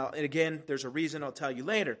 And again, there's a reason I'll tell you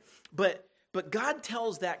later. But God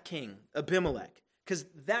tells that king, Abimelech, because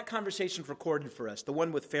that conversation's recorded for us. The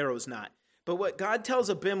one with Pharaoh's not. But what God tells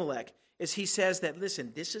Abimelech is he says that,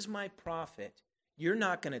 listen, this is my prophet. You're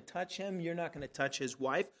not going to touch him. You're not going to touch his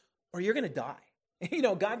wife, or you're going to die.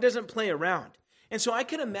 God doesn't play around. And so I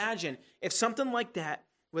can imagine if something like that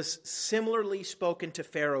was similarly spoken to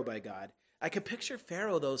Pharaoh by God, I could picture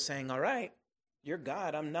Pharaoh, though, saying, all right, you're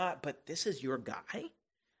God, I'm not, but this is your guy?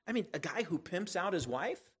 I mean, a guy who pimps out his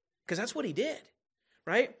wife? Because that's what he did,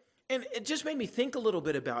 right? And it just made me think a little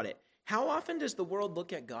bit about it. How often does the world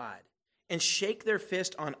look at God and shake their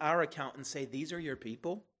fist on our account and say, these are your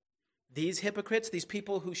people? These hypocrites, these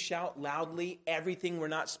people who shout loudly everything we're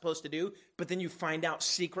not supposed to do, but then you find out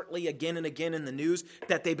secretly again and again in the news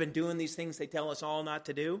that they've been doing these things they tell us all not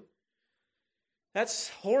to do. That's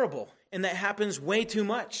horrible, and that happens way too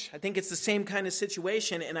much. I think it's the same kind of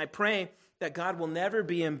situation, and I pray that God will never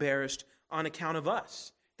be embarrassed on account of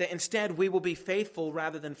us, that instead we will be faithful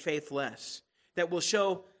rather than faithless, that will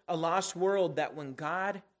show a lost world that when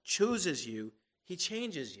God chooses you, he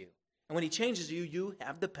changes you. And when he changes you, you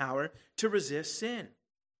have the power to resist sin.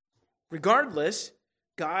 Regardless,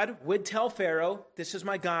 God would tell Pharaoh, this is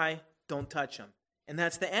my guy, don't touch him. And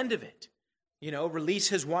that's the end of it. Release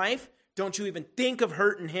his wife. Don't you even think of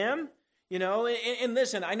hurting him. And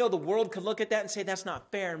listen, I know the world could look at that and say, that's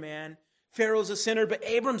not fair, man. Pharaoh's a sinner, but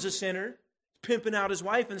Abram's a sinner, pimping out his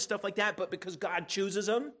wife and stuff like that. But because God chooses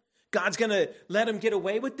him, God's going to let him get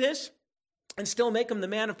away with this and still make him the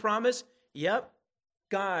man of promise. Yep,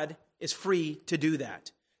 God is free to do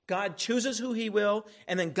that. God chooses who he will,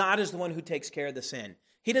 and then God is the one who takes care of the sin.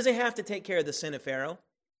 He doesn't have to take care of the sin of Pharaoh,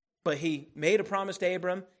 but he made a promise to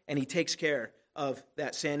Abram, and he takes care of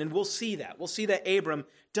that sin. And we'll see that. We'll see that Abram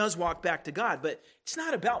does walk back to God, but it's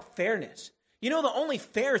not about fairness. You know, the only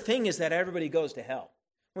fair thing is that everybody goes to hell.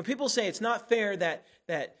 When people say it's not fair that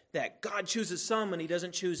God chooses some and he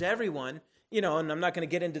doesn't choose everyone, and I'm not going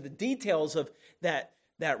to get into the details of that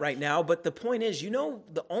right now, but the point is,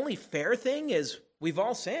 the only fair thing is we've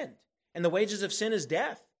all sinned, and the wages of sin is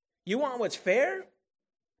death. You want what's fair?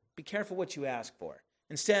 Be careful what you ask for.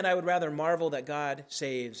 Instead, I would rather marvel that God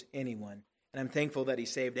saves anyone. And I'm thankful that he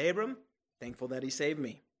saved Abram, thankful that he saved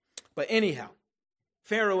me. But anyhow,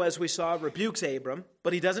 Pharaoh, as we saw, rebukes Abram,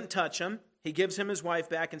 but he doesn't touch him. He gives him his wife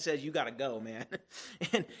back and says, you got to go, man.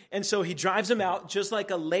 And so he drives him out, just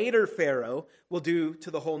like a later Pharaoh will do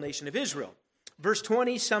to the whole nation of Israel. Verse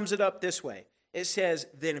 20 sums it up this way. It says,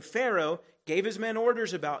 then Pharaoh gave his men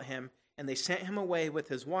orders about him, and they sent him away with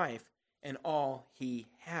his wife and all he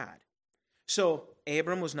had. So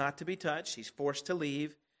Abram was not to be touched. He's forced to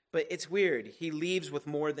leave. But it's weird. He leaves with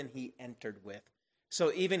more than he entered with.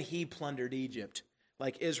 So even he plundered Egypt,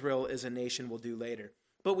 like Israel as a nation will do later.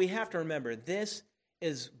 But we have to remember, this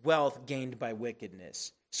is wealth gained by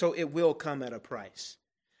wickedness. So it will come at a price.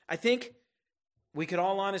 I think we could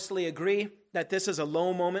all honestly agree that this is a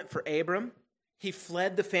low moment for Abram. He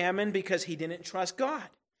fled the famine because he didn't trust God.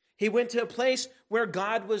 He went to a place where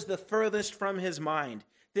God was the furthest from his mind.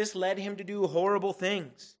 This led him to do horrible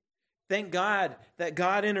things. Thank God that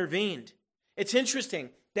God intervened. It's interesting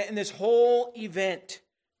that in this whole event,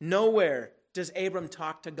 nowhere does Abram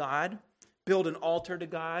talk to God, build an altar to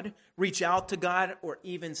God, reach out to God, or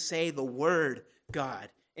even say the word God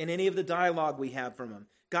in any of the dialogue we have from him.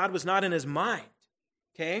 God was not in his mind,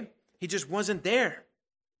 okay? He just wasn't there.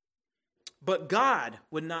 But God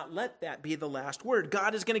would not let that be the last word.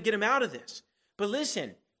 God is going to get him out of this. But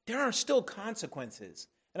listen, there are still consequences.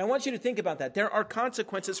 And I want you to think about that. There are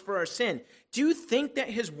consequences for our sin. Do you think that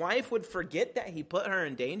his wife would forget that he put her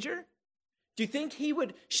in danger? Do you think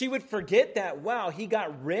she would forget that, wow, he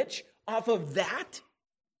got rich off of that?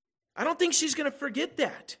 I don't think she's going to forget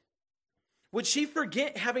that. Would she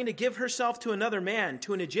forget having to give herself to another man,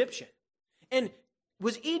 to an Egyptian? And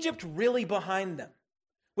was Egypt really behind them?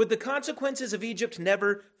 Would the consequences of Egypt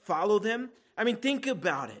never follow them? I mean, think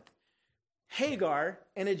about it. Hagar,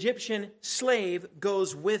 an Egyptian slave,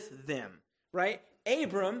 goes with them, right?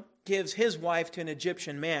 Abram gives his wife to an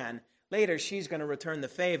Egyptian man. Later, she's going to return the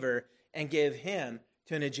favor and give him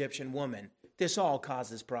to an Egyptian woman. This all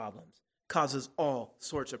causes problems, causes all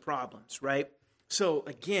sorts of problems, right? So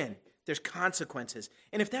again, there's consequences.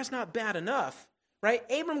 And if that's not bad enough, right?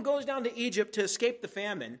 Abram goes down to Egypt to escape the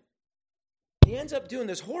famine. He ends up doing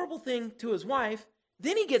this horrible thing to his wife.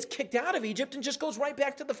 Then he gets kicked out of Egypt and just goes right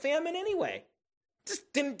back to the famine anyway.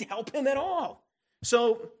 Just didn't help him at all.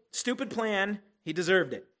 So, stupid plan. He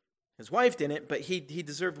deserved it. His wife didn't, but he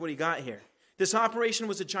deserved what he got here. This operation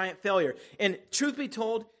was a giant failure. And truth be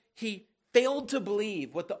told, he failed to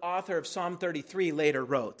believe what the author of Psalm 33 later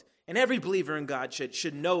wrote. And every believer in God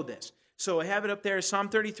should know this. So I have it up there, Psalm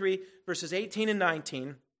 33, verses 18 and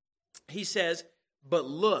 19. He says, but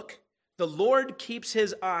look, the Lord keeps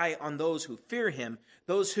his eye on those who fear him,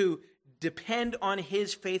 those who depend on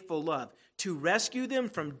his faithful love, to rescue them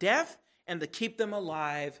from death and to keep them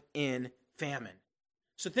alive in famine.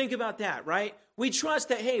 So think about that, right? We trust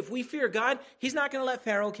that, hey, if we fear God, he's not going to let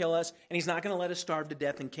Pharaoh kill us, and he's not going to let us starve to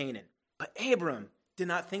death in Canaan. But Abram did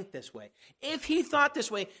not think this way. If he thought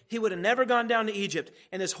this way, he would have never gone down to Egypt,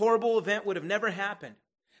 and this horrible event would have never happened.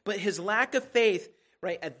 But his lack of faith,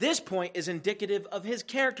 right, at this point is indicative of his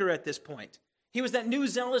character at this point. He was that new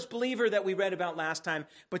zealous believer that we read about last time,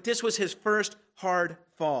 but this was his first hard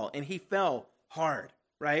fall, and he fell hard,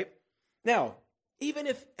 right? Now, even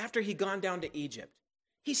if after he'd gone down to Egypt,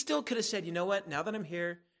 he still could have said, you know what, now that I'm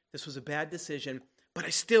here, this was a bad decision, but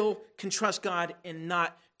I still can trust God and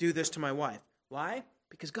not do this to my wife. Why?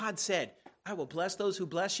 Because God said, I will bless those who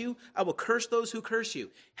bless you, I will curse those who curse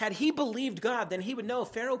you. Had he believed God, then he would know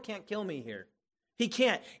Pharaoh can't kill me here. He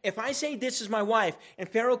can't. If I say this is my wife and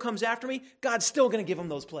Pharaoh comes after me, God's still going to give him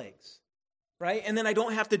those plagues, right? And then I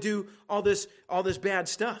don't have to do all this bad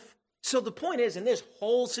stuff. So the point is, in this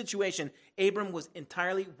whole situation, Abram was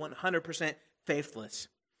entirely 100% faithless.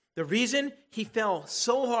 The reason he fell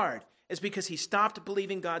so hard is because he stopped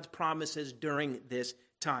believing God's promises during this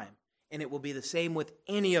time. And it will be the same with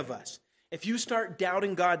any of us. If you start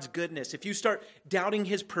doubting God's goodness, if you start doubting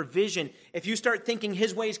his provision, if you start thinking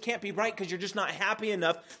his ways can't be right because you're just not happy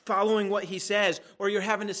enough following what he says, or you're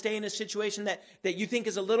having to stay in a situation that you think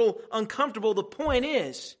is a little uncomfortable, the point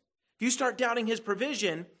is, if you start doubting his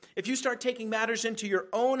provision, if you start taking matters into your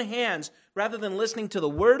own hands rather than listening to the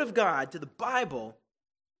word of God, to the Bible,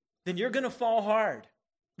 then you're going to fall hard.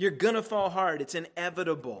 You're going to fall hard. It's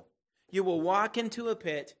inevitable. You will walk into a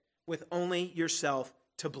pit with only yourself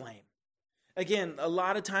to blame. Again, a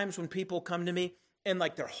lot of times when people come to me and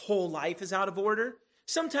like their whole life is out of order,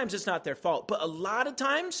 sometimes it's not their fault. But a lot of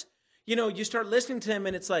times, you start listening to them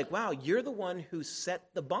and it's like, wow, you're the one who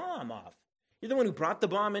set the bomb off. You're the one who brought the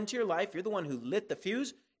bomb into your life. You're the one who lit the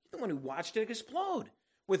fuse. You're the one who watched it explode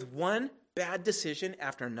with one bad decision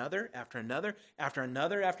after another, after another, after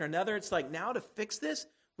another, after another. It's like, now to fix this,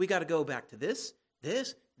 we got to go back to this.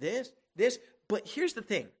 But here's the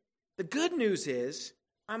thing. The good news is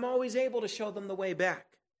I'm always able to show them the way back.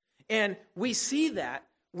 And we see that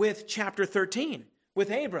with chapter 13,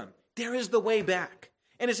 with Abram. There is the way back.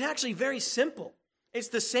 And it's actually very simple. It's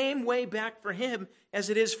the same way back for him as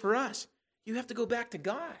it is for us. You have to go back to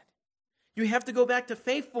God. You have to go back to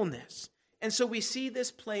faithfulness. And so we see this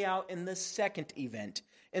play out in the second event,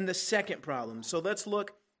 in the second problem. So let's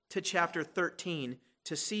look to chapter 13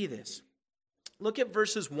 to see this. Look at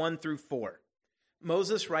verses 1 through 4.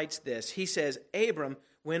 Moses writes this. He says, Abram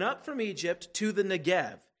went up from Egypt to the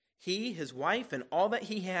Negev, he, his wife, and all that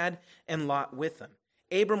he had, and Lot with him.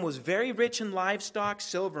 Abram was very rich in livestock,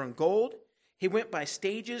 silver, and gold. He went by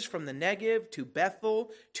stages from the Negev to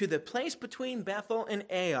Bethel, to the place between Bethel and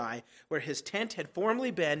Ai, where his tent had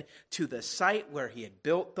formerly been, to the site where he had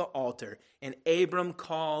built the altar. And Abram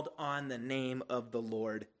called on the name of the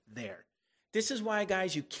Lord there. This is why,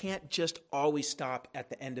 guys, you can't just always stop at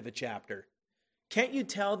the end of a chapter. Can't you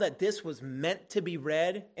tell that this was meant to be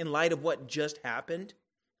read in light of what just happened?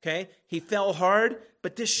 Okay, he fell hard,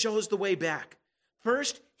 but this shows the way back.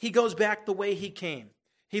 First, he goes back the way he came.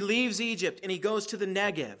 He leaves Egypt and he goes to the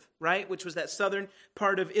Negev, right, which was that southern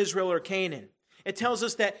part of Israel or Canaan. It tells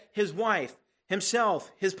us that his wife,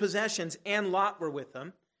 himself, his possessions, and Lot were with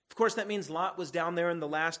him. Of course, that means Lot was down there in the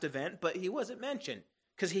last event, but he wasn't mentioned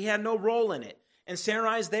because he had no role in it. And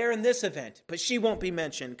Sarai's there in this event, but she won't be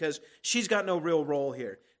mentioned because she's got no real role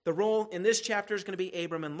here. The role in this chapter is going to be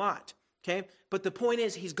Abram and Lot, okay? But the point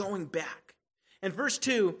is he's going back. In verse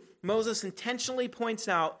 2, Moses intentionally points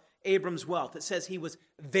out Abram's wealth. It says he was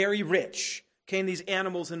very rich, okay, in these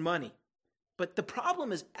animals and money. But the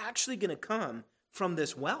problem is actually going to come from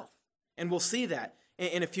this wealth. And we'll see that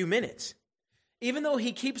in a few minutes. Even though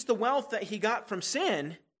he keeps the wealth that he got from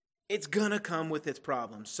sin, it's going to come with its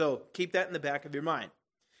problems. So keep that in the back of your mind.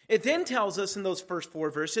 It then tells us in those first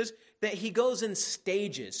 4 verses that he goes in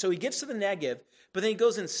stages. So he gets to the Negev, but then he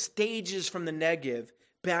goes in stages from the Negev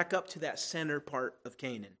back up to that center part of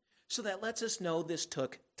Canaan. So that lets us know this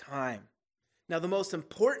took time. Now, the most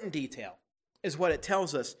important detail is what it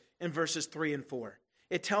tells us in verses 3 and 4.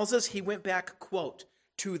 It tells us he went back, quote,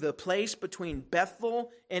 to the place between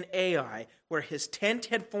Bethel and Ai, where his tent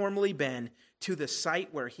had formerly been, to the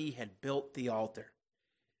site where he had built the altar.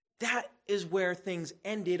 That is where things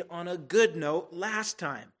ended on a good note last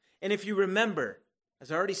time. And if you remember,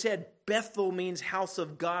 as I already said, Bethel means house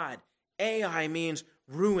of God. Ai means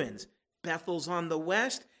ruins. Bethel's on the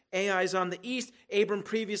west, Ai's on the east. Abram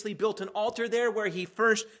previously built an altar there where he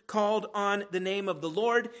first called on the name of the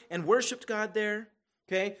Lord and worshiped God there.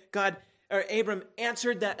 Okay, Abram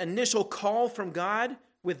answered that initial call from God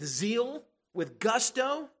with zeal, with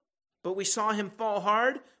gusto, but we saw him fall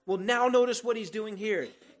hard. Well, now notice what he's doing here.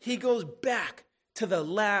 He goes back to the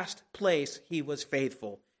last place he was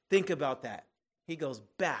faithful. Think about that. He goes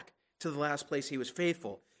back to the last place he was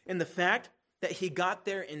faithful. And the fact that he got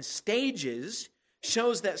there in stages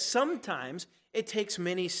shows that sometimes it takes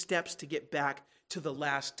many steps to get back to the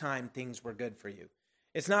last time things were good for you.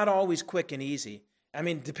 It's not always quick and easy. I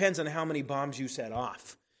mean, it depends on how many bombs you set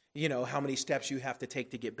off, how many steps you have to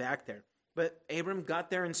take to get back there. But Abram got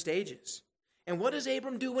there in stages. And what does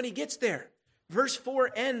Abram do when he gets there? Verse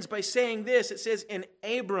 4 ends by saying this. It says, and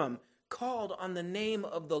Abram called on the name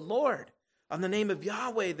of the Lord, on the name of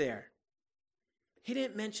Yahweh there. He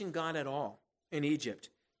didn't mention God at all in Egypt.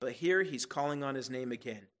 But here he's calling on his name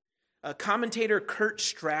again. Commentator Kurt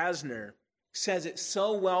Strassner says it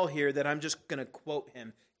so well here that I'm just going to quote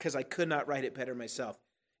him because I could not write it better myself.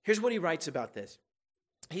 Here's what he writes about this.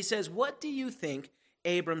 He says, what do you think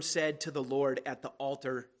Abram said to the Lord at the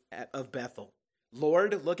altar of Bethel?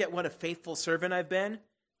 Lord, look at what a faithful servant I've been.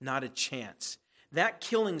 Not a chance. That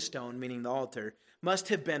killing stone, meaning the altar, must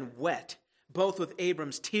have been wet, both with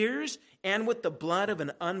Abram's tears and with the blood of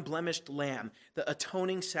an unblemished lamb, the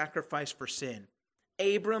atoning sacrifice for sin.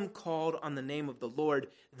 Abram called on the name of the Lord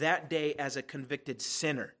that day as a convicted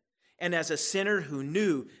sinner, and as a sinner who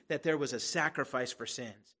knew that there was a sacrifice for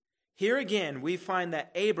sins. Here again, we find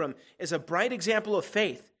that Abram is a bright example of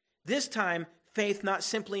faith. This time, faith not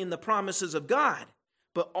simply in the promises of God,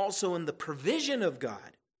 but also in the provision of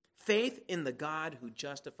God. Faith in the God who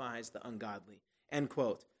justifies the ungodly. End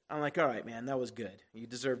quote. I'm like, all right, man, that was good. You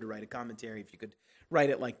deserve to write a commentary if you could write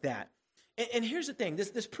it like that. And here's the thing.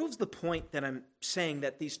 This proves the point that I'm saying,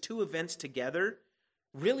 that these two events together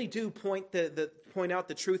really do point out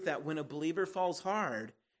the truth that when a believer falls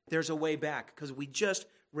hard, there's a way back, because we just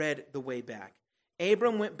read the way back.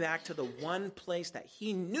 Abram went back to the one place that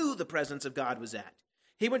he knew the presence of God was at.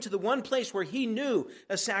 He went to the one place where he knew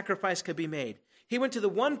a sacrifice could be made. He went to the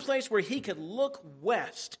one place where he could look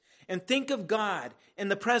west and think of God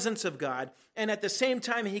and the presence of God, and at the same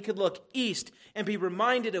time he could look east and be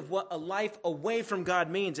reminded of what a life away from God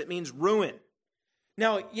means. It means ruin.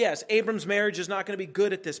 Now, yes, Abram's marriage is not going to be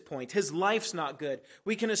good at this point. His life's not good.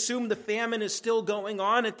 We can assume the famine is still going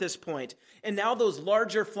on at this point. And now those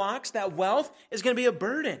larger flocks, that wealth, is going to be a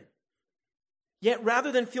burden. Yet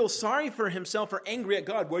rather than feel sorry for himself or angry at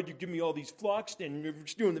God, why'd you give me all these flocks?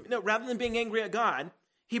 No, rather than being angry at God,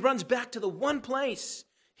 he runs back to the one place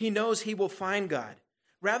he knows he will find God.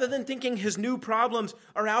 Rather than thinking his new problems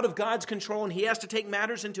are out of God's control and he has to take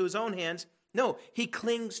matters into his own hands, no, he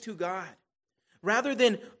clings to God. Rather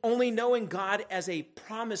than only knowing God as a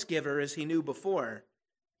promise giver as he knew before,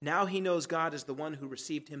 now he knows God as the one who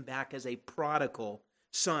received him back as a prodigal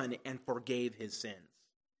son and forgave his sins.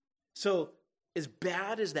 So, as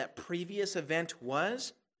bad as that previous event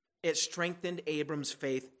was, it strengthened Abram's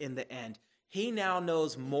faith in the end. He now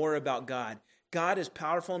knows more about God. God is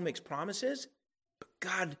powerful and makes promises, but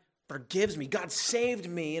God forgives me. God saved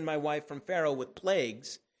me and my wife from Pharaoh with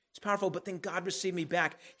plagues. It's powerful, but then God received me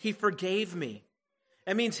back. He forgave me.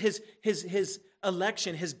 That means his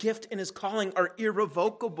election, his gift, and his calling are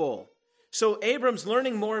irrevocable. So Abram's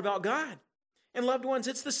learning more about God. And loved ones,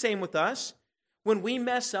 it's the same with us. When we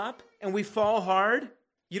mess up and we fall hard,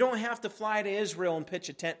 you don't have to fly to Israel and pitch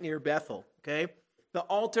a tent near Bethel, okay? The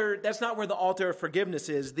altar, that's not where the altar of forgiveness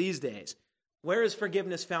is these days. Where is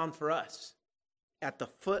forgiveness found for us? At the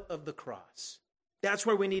foot of the cross. That's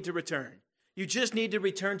where we need to return. You just need to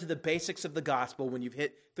return to the basics of the gospel when you've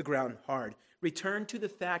hit the ground hard. Return to the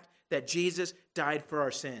fact that Jesus died for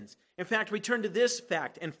our sins. In fact, return to this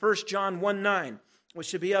fact in 1 John 1:9, which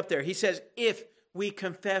should be up there. He says, if we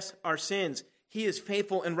confess our sins, he is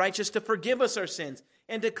faithful and righteous to forgive us our sins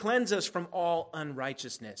and to cleanse us from all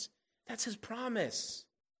unrighteousness. That's his promise.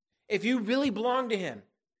 If you really belong to him,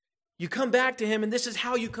 you come back to him, and this is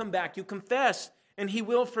how you come back. You confess, and he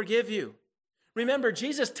will forgive you. Remember,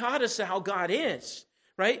 Jesus taught us how God is,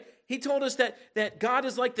 right? He told us that God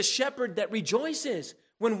is like the shepherd that rejoices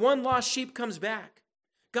when one lost sheep comes back.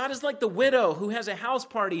 God is like the widow who has a house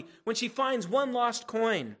party when she finds one lost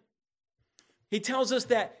coin. He tells us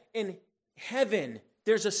that in heaven,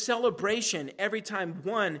 there's a celebration every time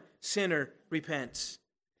one sinner repents.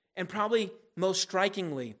 And probably most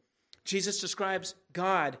strikingly, Jesus describes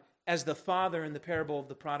God as the father in the parable of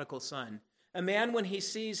the prodigal son. A man, when he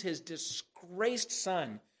sees his disgraced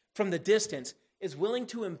son from the distance, is willing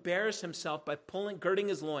to embarrass himself by girding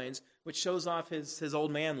his loins, which shows off his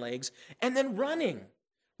old man legs, and then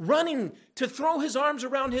running to throw his arms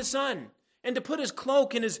around his son and to put his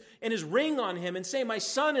cloak and his ring on him and say, my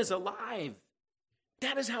son is alive.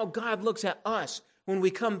 That is how God looks at us when we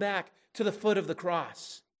come back to the foot of the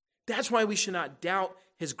cross. That's why we should not doubt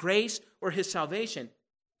his grace or his salvation.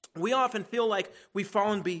 We often feel like we've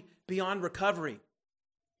fallen beyond recovery.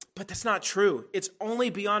 But that's not true. It's only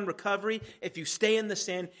beyond recovery if you stay in the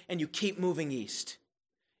sin and you keep moving east.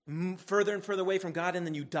 Further and further away from God, and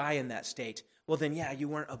then you die in that state. Well, then, yeah, you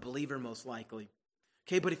weren't a believer most likely.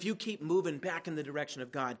 Okay, but if you keep moving back in the direction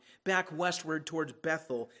of God, back westward towards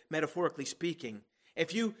Bethel, metaphorically speaking,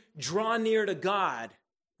 if you draw near to God,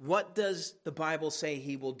 what does the Bible say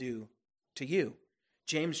he will do to you?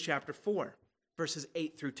 James chapter 4, verses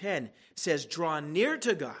 8 through 10 says, draw near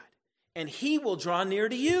to God, and he will draw near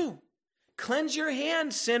to you. Cleanse your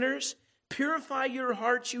hands, sinners. Purify your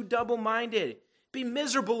hearts, you double-minded. Be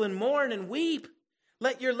miserable and mourn and weep.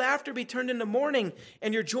 Let your laughter be turned into mourning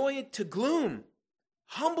and your joy to gloom.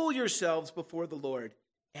 Humble yourselves before the Lord,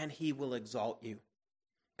 and he will exalt you.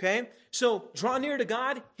 Okay? So draw near to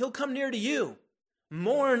God, he'll come near to you.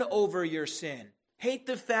 Mourn over your sin. Hate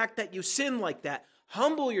the fact that you sin like that.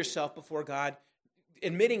 Humble yourself before God,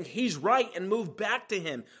 admitting he's right, and move back to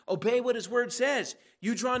him. Obey what his word says.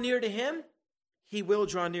 You draw near to him, he will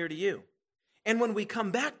draw near to you. And when we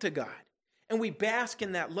come back to God and we bask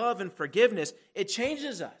in that love and forgiveness, it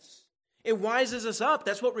changes us. It wises us up.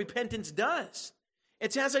 That's what repentance does.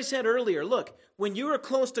 It's as I said earlier, look, when you are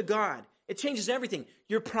close to God, it changes everything.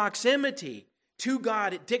 Your proximity to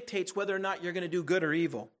God, it dictates whether or not you're going to do good or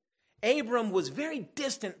evil. Abram was very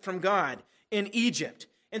distant from God in Egypt.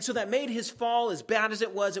 And so that made his fall, as bad as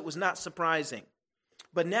it was not surprising.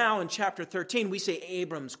 But now in chapter 13, we say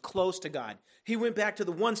Abram's close to God. He went back to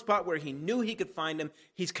the one spot where he knew he could find him.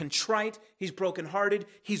 He's contrite. He's brokenhearted.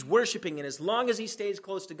 He's worshiping. And as long as he stays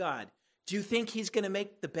close to God, do you think he's going to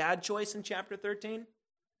make the bad choice in chapter 13?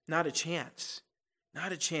 Not a chance.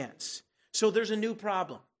 Not a chance. So there's a new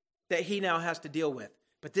problem that he now has to deal with,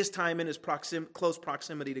 but this time in his close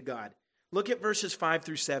proximity to God. Look at verses 5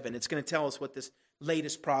 through 7. It's going to tell us what this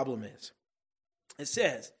latest problem is. It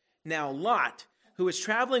says, "Now Lot, who was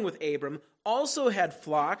traveling with Abram, also had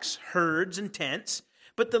flocks, herds, and tents,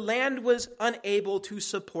 but the land was unable to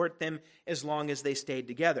support them as long as they stayed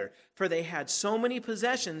together, for they had so many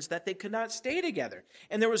possessions that they could not stay together.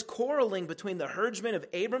 And there was quarreling between the herdsmen of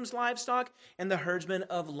Abram's livestock and the herdsmen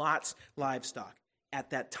of Lot's livestock. At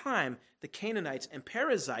that time, the Canaanites and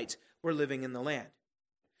Perizzites were living in the land."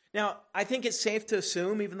 Now, I think it's safe to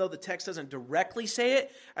assume, even though the text doesn't directly say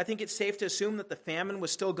it, I think it's safe to assume that the famine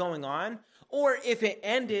was still going on. Or if it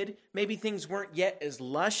ended, maybe things weren't yet as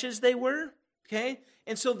lush as they were. Okay?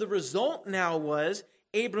 And so the result now was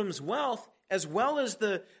Abram's wealth, as well as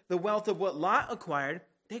the wealth of what Lot acquired,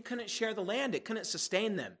 they couldn't share the land. It couldn't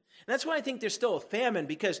sustain them. And that's why I think there's still a famine,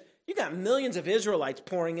 because you got millions of Israelites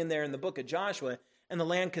pouring in there in the book of Joshua, and the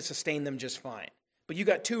land could sustain them just fine. But you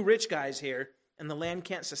got two rich guys here, and the land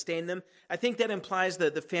can't sustain them. I think that implies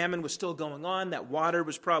that the famine was still going on, that water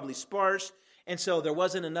was probably sparse, and so there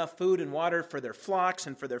wasn't enough food and water for their flocks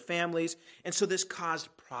and for their families, and so this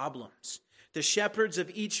caused problems. The shepherds of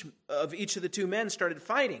each of the two men started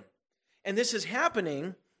fighting, and this is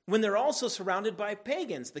happening when they're also surrounded by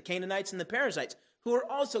pagans, the Canaanites and the Perizzites, who are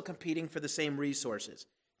also competing for the same resources.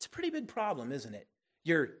 It's a pretty big problem, isn't it?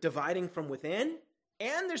 You're dividing from within,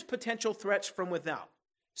 and there's potential threats from without.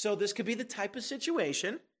 So this could be the type of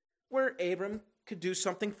situation where Abram could do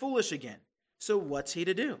something foolish again. So what's he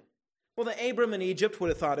to do? Well, the Abram in Egypt would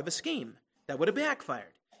have thought of a scheme that would have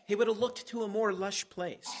backfired. He would have looked to a more lush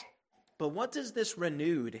place. But what does this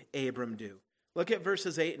renewed Abram do? Look at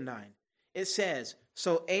verses 8 and 9. It says,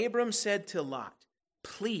 "So Abram said to Lot,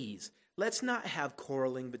 'Please, let's not have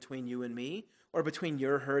quarreling between you and me, or between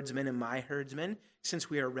your herdsmen and my herdsmen, since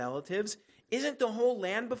we are relatives. Isn't the whole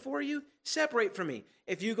land before you? Separate from me.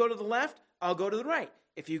 If you go to the left, I'll go to the right.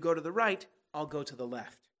 If you go to the right, I'll go to the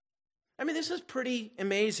left.'" I mean, this is pretty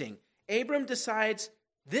amazing. Abram decides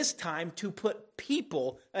this time to put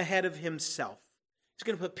people ahead of himself. He's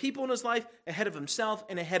going to put people in his life ahead of himself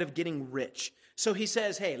and ahead of getting rich. So he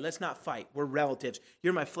says, "Hey, let's not fight. We're relatives.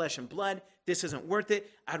 You're my flesh and blood. This isn't worth it.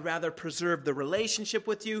 I'd rather preserve the relationship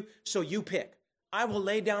with you, so you pick. I will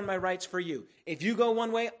lay down my rights for you. If you go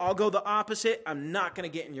one way, I'll go the opposite. I'm not going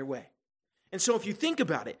to get in your way." And so if you think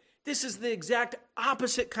about it, this is the exact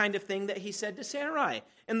opposite kind of thing that he said to Sarai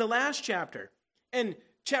in the last chapter. In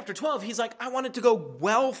chapter 12, he's like, "I want it to go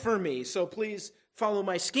well for me, so please follow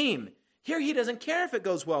my scheme." Here he doesn't care if it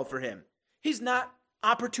goes well for him. He's not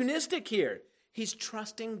opportunistic here. He's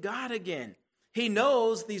trusting God again. He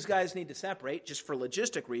knows these guys need to separate just for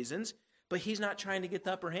logistic reasons, but he's not trying to get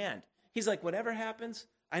the upper hand. He's like, whatever happens,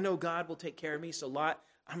 I know God will take care of me. So Lot,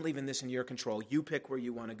 I'm leaving this in your control. You pick where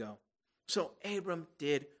you want to go. So Abram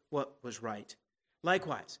did what was right.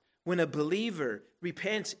 Likewise, when a believer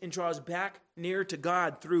repents and draws back near to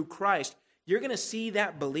God through Christ, you're going to see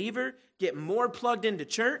that believer get more plugged into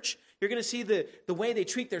church. You're going to see the way they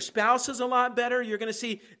treat their spouses a lot better. You're going to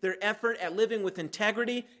see their effort at living with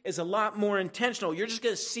integrity is a lot more intentional. You're just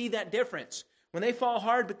going to see that difference. When they fall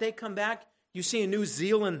hard, but they come back, you see a new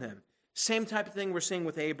zeal in them. Same type of thing we're seeing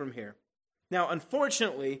with Abram here. Now,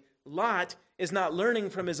 unfortunately, Lot is not learning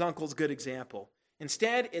from his uncle's good example.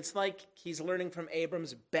 Instead, it's like he's learning from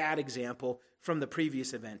Abram's bad example from the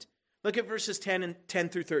previous event. Look at verses 10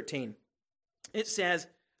 through 13. It says,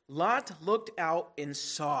 "Lot looked out and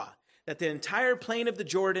saw that the entire plain of the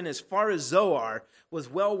Jordan as far as Zoar was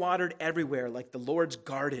well watered everywhere, like the Lord's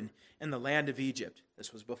garden in the land of Egypt."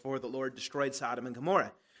 This was before the Lord destroyed Sodom and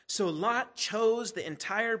Gomorrah. "So Lot chose the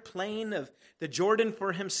entire plain of the Jordan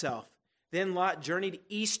for himself. Then Lot journeyed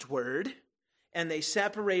eastward, and they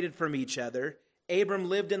separated from each other. Abram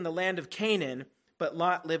lived in the land of Canaan, but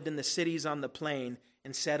Lot lived in the cities on the plain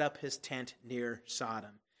and set up his tent near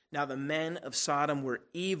Sodom. Now the men of Sodom were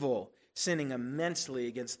evil, sinning immensely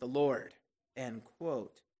against the Lord." End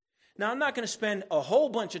quote. Now, I'm not going to spend a whole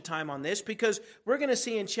bunch of time on this because we're going to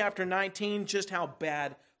see in chapter 19 just how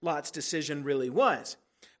bad Lot's decision really was.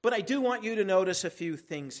 But I do want you to notice a few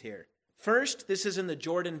things here. First, this is in the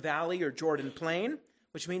Jordan Valley or Jordan Plain,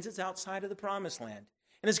 which means it's outside of the Promised Land.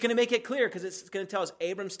 And it's going to make it clear because it's going to tell us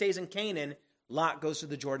Abram stays in Canaan, Lot goes to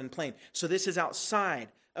the Jordan Plain. So this is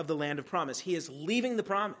outside of the land of promise. He is leaving the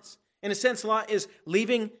promise. In a sense, Lot is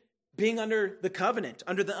leaving being under the covenant,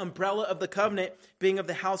 under the umbrella of the covenant, being of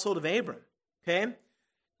the household of Abram. Okay?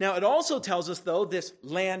 Now, it also tells us, though, this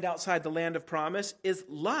land outside the land of promise is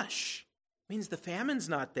lush. It means the famine's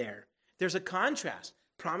not there. There's a contrast.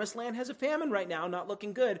 Promised land has a famine right now, not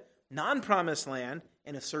looking good. Non-promised land,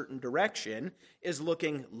 in a certain direction, is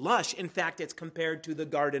looking lush. In fact, it's compared to the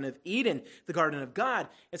Garden of Eden, the Garden of God.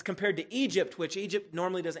 It's compared to Egypt, which Egypt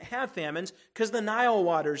normally doesn't have famines because the Nile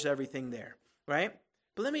waters everything there, right?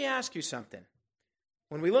 But let me ask you something.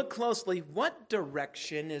 When we look closely, what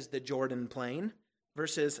direction is the Jordan Plain?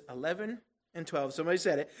 Verses 11 and 12. Somebody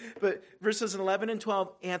said it. But verses 11 and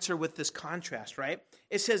 12 answer with this contrast, right?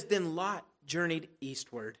 It says, then Lot journeyed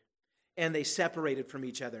eastward, and they separated from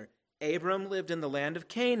each other. Abram lived in the land of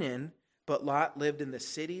Canaan, but Lot lived in the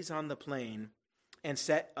cities on the plain and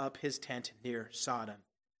set up his tent near Sodom.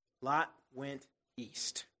 Lot went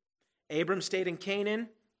east. Abram stayed in Canaan,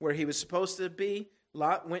 where he was supposed to be.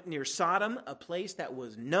 Lot went near Sodom, a place that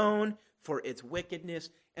was known for its wickedness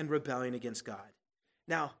and rebellion against God.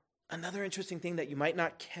 Now, another interesting thing that you might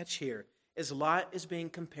not catch here is Lot is being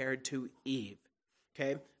compared to Eve.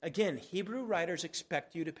 Okay? Again, Hebrew writers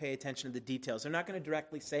expect you to pay attention to the details. They're not going to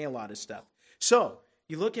directly say a lot of stuff. So,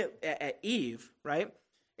 you look at Eve, right?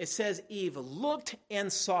 It says Eve looked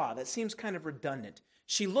and saw. That seems kind of redundant.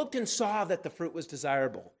 She looked and saw that the fruit was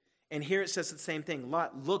desirable. And here it says the same thing.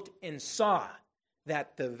 Lot looked and saw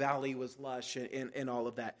that the valley was lush and all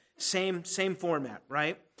of that. Same format,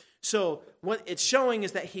 right? So what it's showing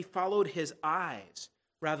is that he followed his eyes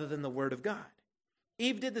rather than the word of God.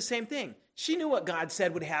 Eve did the same thing. She knew what God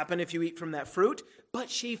said would happen if you eat from that fruit, but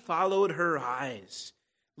she followed her eyes.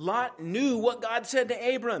 Lot knew what God said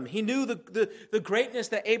to Abram. He knew the greatness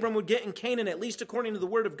that Abram would get in Canaan, at least according to the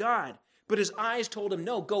word of God. But his eyes told him,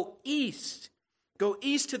 no, go east. Go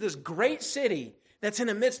east to this great city that's in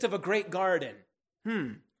the midst of a great garden.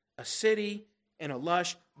 A city and a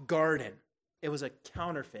lush garden. It was a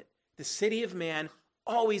counterfeit. The city of man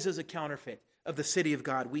always is a counterfeit of the city of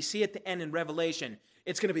God. We see at the end in Revelation,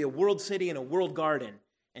 it's going to be a world city and a world garden.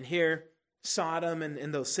 And here, Sodom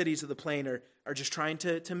and those cities of the plain are just trying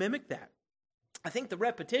to mimic that. I think the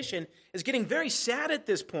repetition is getting very sad at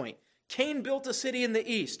this point. Cain built a city in the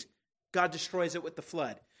east. God destroys it with the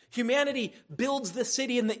flood. Humanity builds the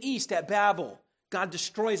city in the east at Babel. God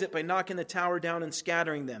destroys it by knocking the tower down and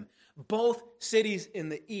scattering them. Both cities in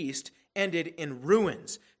the east ended in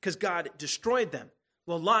ruins because God destroyed them.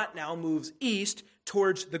 Well, Lot now moves east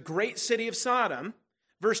towards the great city of Sodom.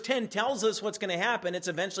 Verse 10 tells us what's going to happen. It's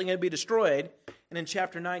eventually going to be destroyed. And in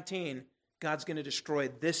chapter 19, God's going to destroy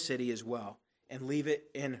this city as well and leave it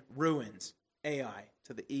in ruins. Ai.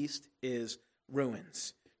 To the east is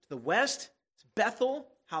ruins. To the west, it's Bethel,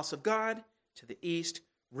 house of God. To the east,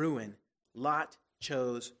 ruin. Lot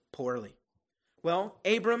chose poorly. Well,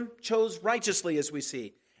 Abram chose righteously, as we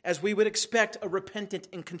see, as we would expect a repentant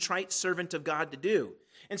and contrite servant of God to do.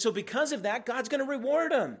 And so because of that, God's going to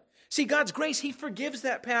reward him. See, God's grace, he forgives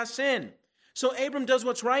that past sin. So Abram does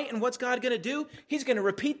what's right, and what's God going to do? He's going to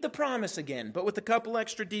repeat the promise again, but with a couple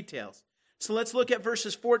extra details. So let's look at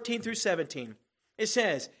verses 14 through 17. It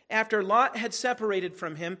says, after Lot had separated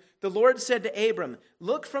from him, the Lord said to Abram,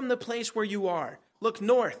 look from the place where you are. Look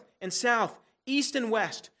north and south, east and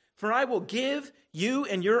west, for I will give you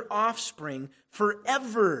and your offspring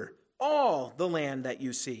forever all the land that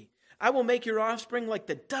you see. I will make your offspring like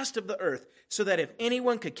the dust of the earth, so that if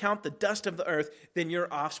anyone could count the dust of the earth, then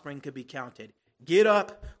your offspring could be counted. Get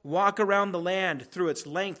up, walk around the land through its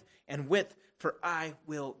length and width, for I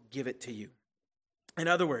will give it to you. In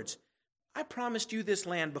other words, I promised you this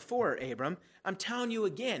land before, Abram. I'm telling you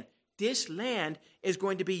again, this land is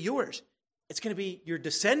going to be yours. It's going to be your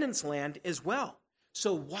descendants' land as well.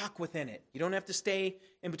 So walk within it. You don't have to stay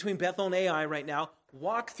in between Bethel and Ai right now.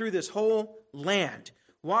 Walk through this whole land.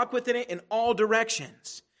 Walk within it in all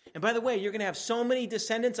directions. And by the way, you're going to have so many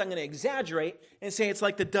descendants, I'm going to exaggerate and say it's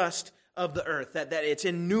like the dust of the earth, that it's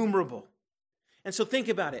innumerable. And so think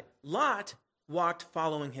about it. Lot walked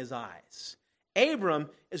following his eyes. Abram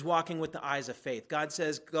is walking with the eyes of faith. God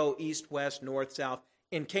says, go east, west, north, south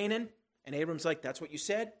in Canaan. And Abram's like, that's what you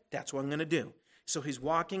said. That's what I'm going to do. So he's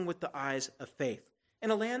walking with the eyes of faith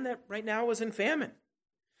in a land that right now is in famine.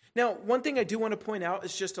 Now, one thing I do want to point out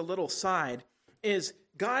is just a little side, is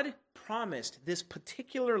God promised this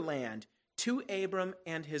particular land to Abram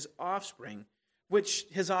and his offspring, which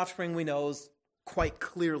his offspring we know is quite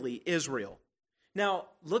clearly Israel. Now,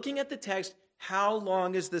 looking at the text, how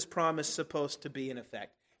long is this promise supposed to be in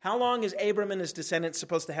effect? How long is Abram and his descendants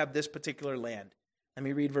supposed to have this particular land? Let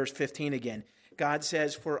me read verse 15 again. God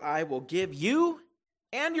says, for I will give you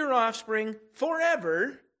and your offspring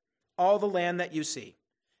forever all the land that you see.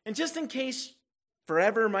 And just in case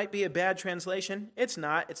forever might be a bad translation, it's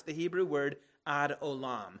not. It's the Hebrew word ad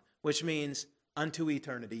olam, which means unto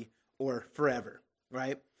eternity or forever,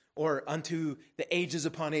 right? Or unto the ages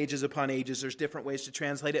upon ages upon ages. There's different ways to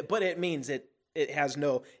translate it, but it means it has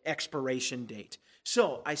no expiration date.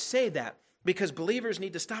 So I say that because believers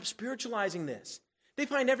need to stop spiritualizing this. They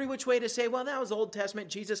find every which way to say, well, that was Old Testament.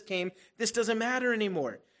 Jesus came. This doesn't matter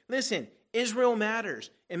anymore. Listen, Israel matters.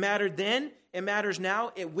 It mattered then. It matters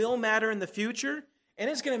now. It will matter in the future. And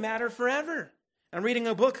it's going to matter forever. I'm reading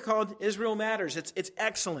a book called Israel Matters. It's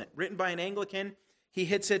excellent, written by an Anglican. He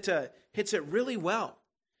hits it really well.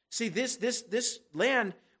 See, this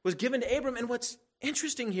land was given to Abram, and what's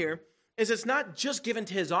interesting here is it's not just given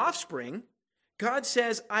to his offspring. God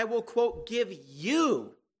says, I will, quote, give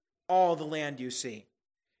you all the land you see.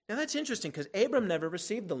 Now that's interesting because Abram never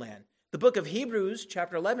received the land. The book of Hebrews,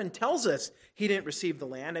 chapter 11, tells us he didn't receive the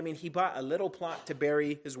land. I mean, he bought a little plot to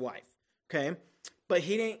bury his wife, okay? But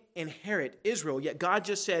he didn't inherit Israel, yet God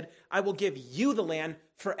just said, I will give you the land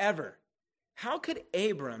forever. How could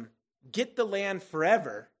Abram get the land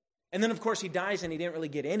forever? And then, of course, he dies and he didn't really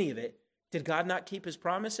get any of it. Did God not keep his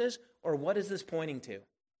promises? Or what is this pointing to?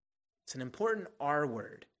 It's an important R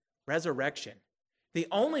word, resurrection. The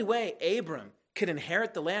only way Abram could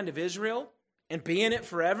inherit the land of Israel and be in it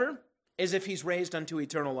forever is if he's raised unto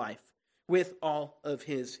eternal life with all of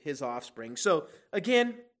his offspring. So,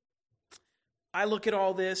 again, I look at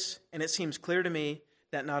all this, and it seems clear to me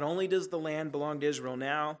that not only does the land belong to Israel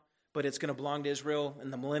now, but it's going to belong to Israel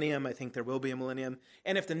in the millennium. I think there will be a millennium.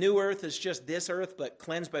 And if the new earth is just this earth, but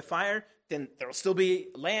cleansed by fire, then there will still be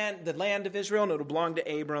the land of Israel, and it will belong to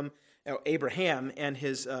Abraham and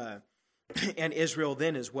his and Israel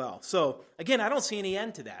then as well. So, again, I don't see any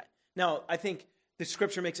end to that. Now, I think the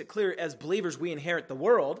Scripture makes it clear as believers we inherit the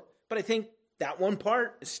world, but I think that one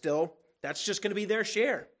part is still, that's just going to be their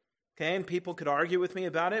share. Okay, and people could argue with me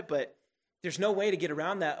about it, but there's no way to get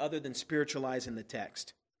around that other than spiritualizing the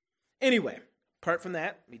text. Anyway, apart from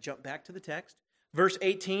that, let me jump back to the text. Verse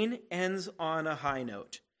 18 ends on a high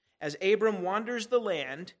note. As Abram wanders the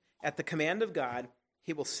land at the command of God,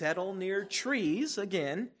 he will settle near trees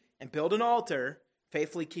again and build an altar,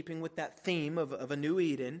 faithfully keeping with that theme of a new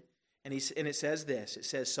Eden. And it says this, it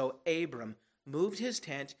says, so Abram moved his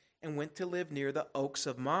tent and went to live near the oaks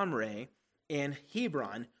of Mamre in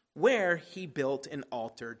Hebron, where he built an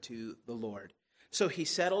altar to the Lord. So he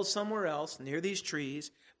settles somewhere else near these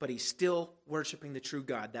trees, but he's still worshiping the true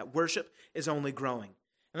God. That worship is only growing.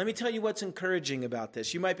 And let me tell you what's encouraging about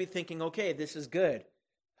this. You might be thinking, okay, this is good.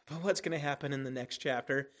 But what's going to happen in the next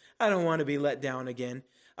chapter? I don't want to be let down again.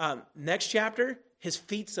 Next chapter, his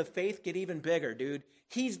feats of faith get even bigger, dude.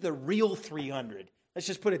 He's the real 300. Let's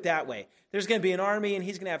just put it that way. There's going to be an army, and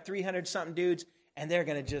he's going to have 300-something dudes, and they're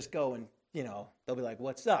going to just go and, they'll be like,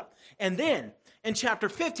 what's up? And then in chapter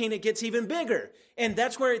 15, it gets even bigger. And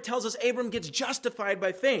that's where it tells us Abram gets justified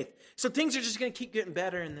by faith. So things are just going to keep getting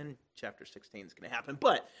better, and then chapter 16 is going to happen.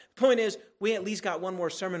 But the point is, we at least got one more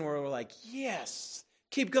sermon where we're like, yes,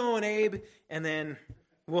 keep going, Abe. And then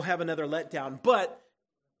we'll have another letdown. But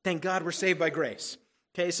thank God we're saved by grace.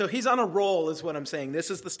 Okay, so he's on a roll is what I'm saying.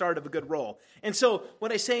 This is the start of a good roll. And so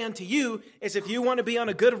what I say unto you is if you want to be on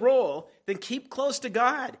a good roll, then keep close to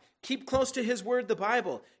God. Keep close to his word, the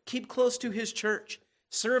Bible. Keep close to his church.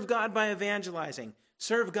 Serve God by evangelizing.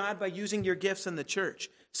 Serve God by using your gifts in the church.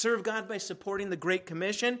 Serve God by supporting the Great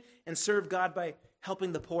Commission. And serve God by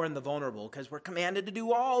helping the poor and the vulnerable, because we're commanded to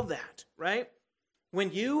do all that, right?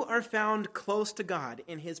 When you are found close to God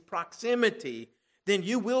in his proximity, then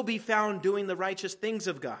you will be found doing the righteous things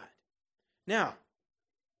of God. Now,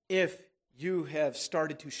 if you have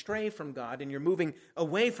started to stray from God and you're moving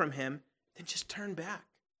away from him, then just turn back.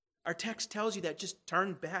 Our text tells you that, just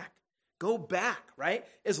turn back. Go back, right?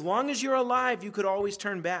 As long as you're alive, you could always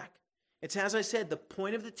turn back. It's as I said, the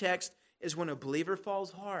point of the text is when a believer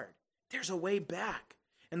falls hard, there's a way back.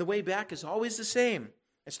 And the way back is always the same.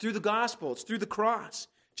 It's through the gospel. It's through the cross.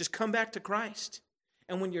 Just come back to Christ.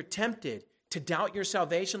 And when you're tempted to doubt your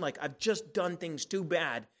salvation, like I've just done things too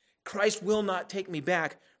bad, Christ will not take me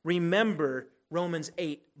back. Remember Romans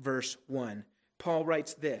 8, verse 1. Paul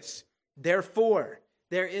writes this, therefore,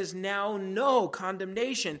 there is now no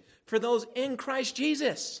condemnation for those in Christ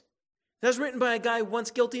Jesus. That's written by a guy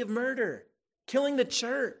once guilty of murder, killing the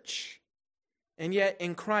church. And yet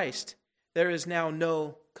in Christ, there is now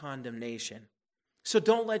no condemnation. So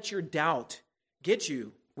don't let your doubt get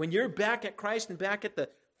you. When you're back at Christ and back at the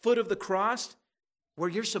foot of the cross, where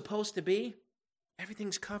you're supposed to be,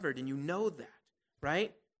 everything's covered, and you know that,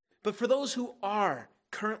 right? But for those who are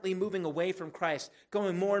currently moving away from Christ,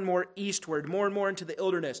 going more and more eastward, more and more into the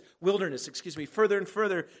wilderness, further and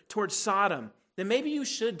further towards Sodom, then maybe you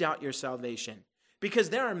should doubt your salvation.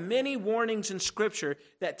 Because there are many warnings in Scripture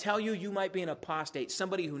that tell you you might be an apostate,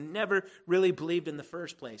 somebody who never really believed in the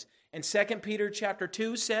first place. And 2 Peter chapter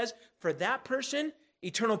 2 says, for that person,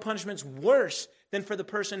 eternal punishment's worse than for the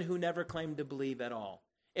person who never claimed to believe at all.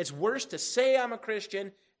 It's worse to say I'm a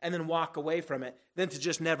Christian and then walk away from it than to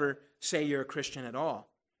just never say you're a Christian at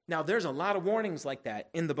all. Now, there's a lot of warnings like that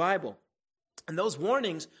in the Bible. And those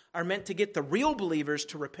warnings are meant to get the real believers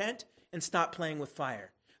to repent and stop playing with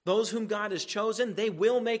fire. Those whom God has chosen, they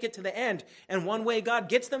will make it to the end. And one way God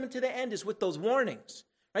gets them to the end is with those warnings,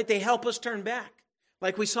 right? They help us turn back,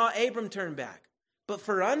 like we saw Abram turn back. But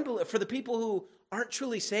for the people who aren't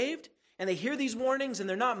truly saved, and they hear these warnings and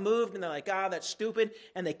they're not moved, and they're like, that's stupid,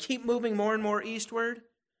 and they keep moving more and more eastward,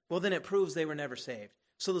 well, then it proves they were never saved.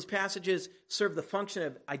 So those passages serve the function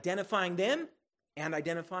of identifying them and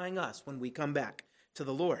identifying us when we come back to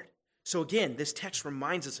the Lord. So again, this text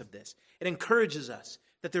reminds us of this. It encourages us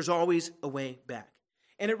that there's always a way back.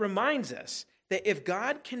 And it reminds us that if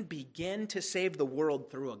God can begin to save the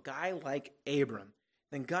world through a guy like Abram,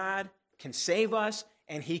 then God can save us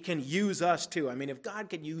and he can use us too. I mean, if God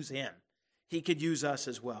could use him, he could use us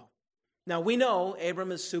as well. Now, we know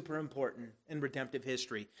Abram is super important in redemptive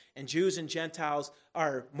history, and Jews and Gentiles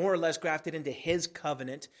are more or less grafted into his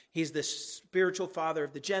covenant. He's the spiritual father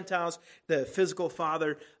of the Gentiles, the physical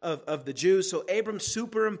father of the Jews. So Abram's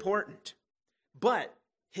super important. But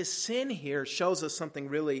his sin here shows us something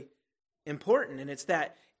really important, and it's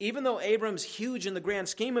that even though Abram's huge in the grand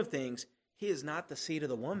scheme of things, he is not the seed of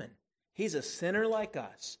the woman. He's a sinner like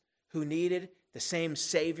us who needed the same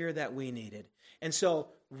Savior that we needed. And so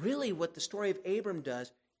really what the story of Abram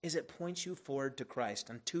does is it points you forward to Christ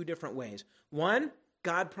in two different ways. One,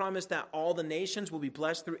 God promised that all the nations will be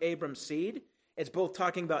blessed through Abram's seed. It's both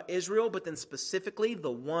talking about Israel, but then specifically the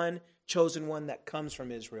one chosen one that comes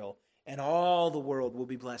from Israel. And all the world will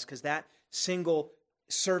be blessed because that single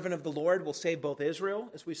servant of the Lord will save both Israel,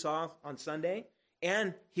 as we saw on Sunday,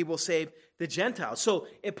 and he will save the Gentiles. So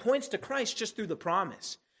it points to Christ just through the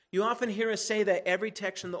promise. You often hear us say that every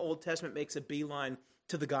text in the Old Testament makes a beeline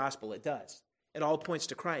to the gospel. It does. It all points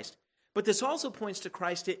to Christ. But this also points to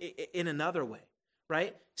Christ in another way,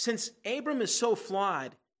 right? Since Abram is so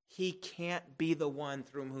flawed, he can't be the one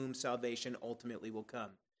through whom salvation ultimately will come.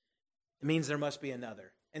 It means there must be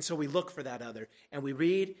another. And so we look for that other, and we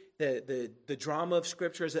read the drama of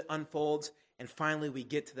Scripture as it unfolds, and finally we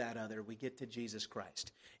get to that other. We get to Jesus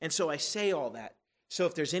Christ. And so I say all that. So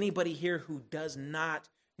if there's anybody here who does not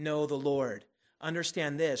know the Lord,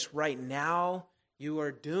 understand this. Right now, you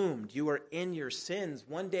are doomed. You are in your sins.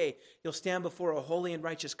 One day, you'll stand before a holy and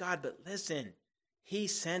righteous God. But listen, he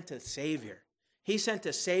sent a Savior. He sent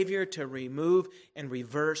a Savior to remove and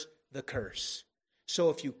reverse the curse. So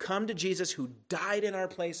if you come to Jesus who died in our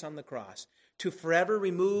place on the cross to forever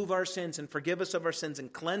remove our sins and forgive us of our sins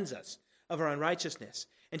and cleanse us of our unrighteousness,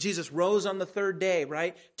 and Jesus rose on the third day,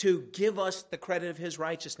 right, to give us the credit of his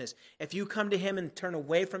righteousness. If you come to him and turn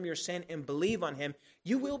away from your sin and believe on him,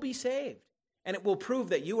 you will be saved. And it will prove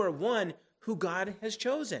that you are one who God has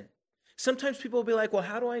chosen. Sometimes people will be like, well,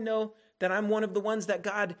 how do I know that I'm one of the ones that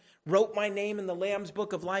God wrote my name in the Lamb's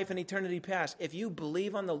book of life in eternity past? If you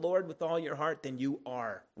believe on the Lord with all your heart, then you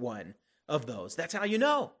are one of those. That's how you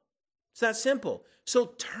know. It's that simple.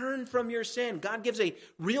 So turn from your sin. God gives a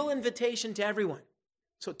real invitation to everyone.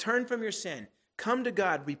 So turn from your sin. Come to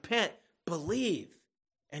God, repent, believe,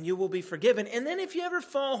 and you will be forgiven. And then if you ever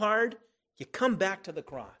fall hard, you come back to the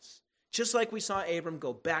cross. Just like we saw Abram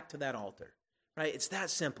go back to that altar, right? It's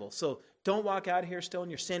that simple. So don't walk out here still in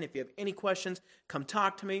your sin. If you have any questions, come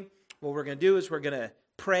talk to me. What we're going to do is we're going to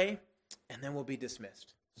pray, and then we'll be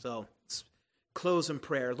dismissed. So let's close in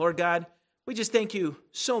prayer. Lord God, we just thank you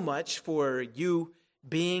so much for you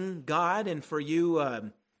being God and for you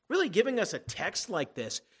really giving us a text like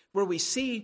this where we see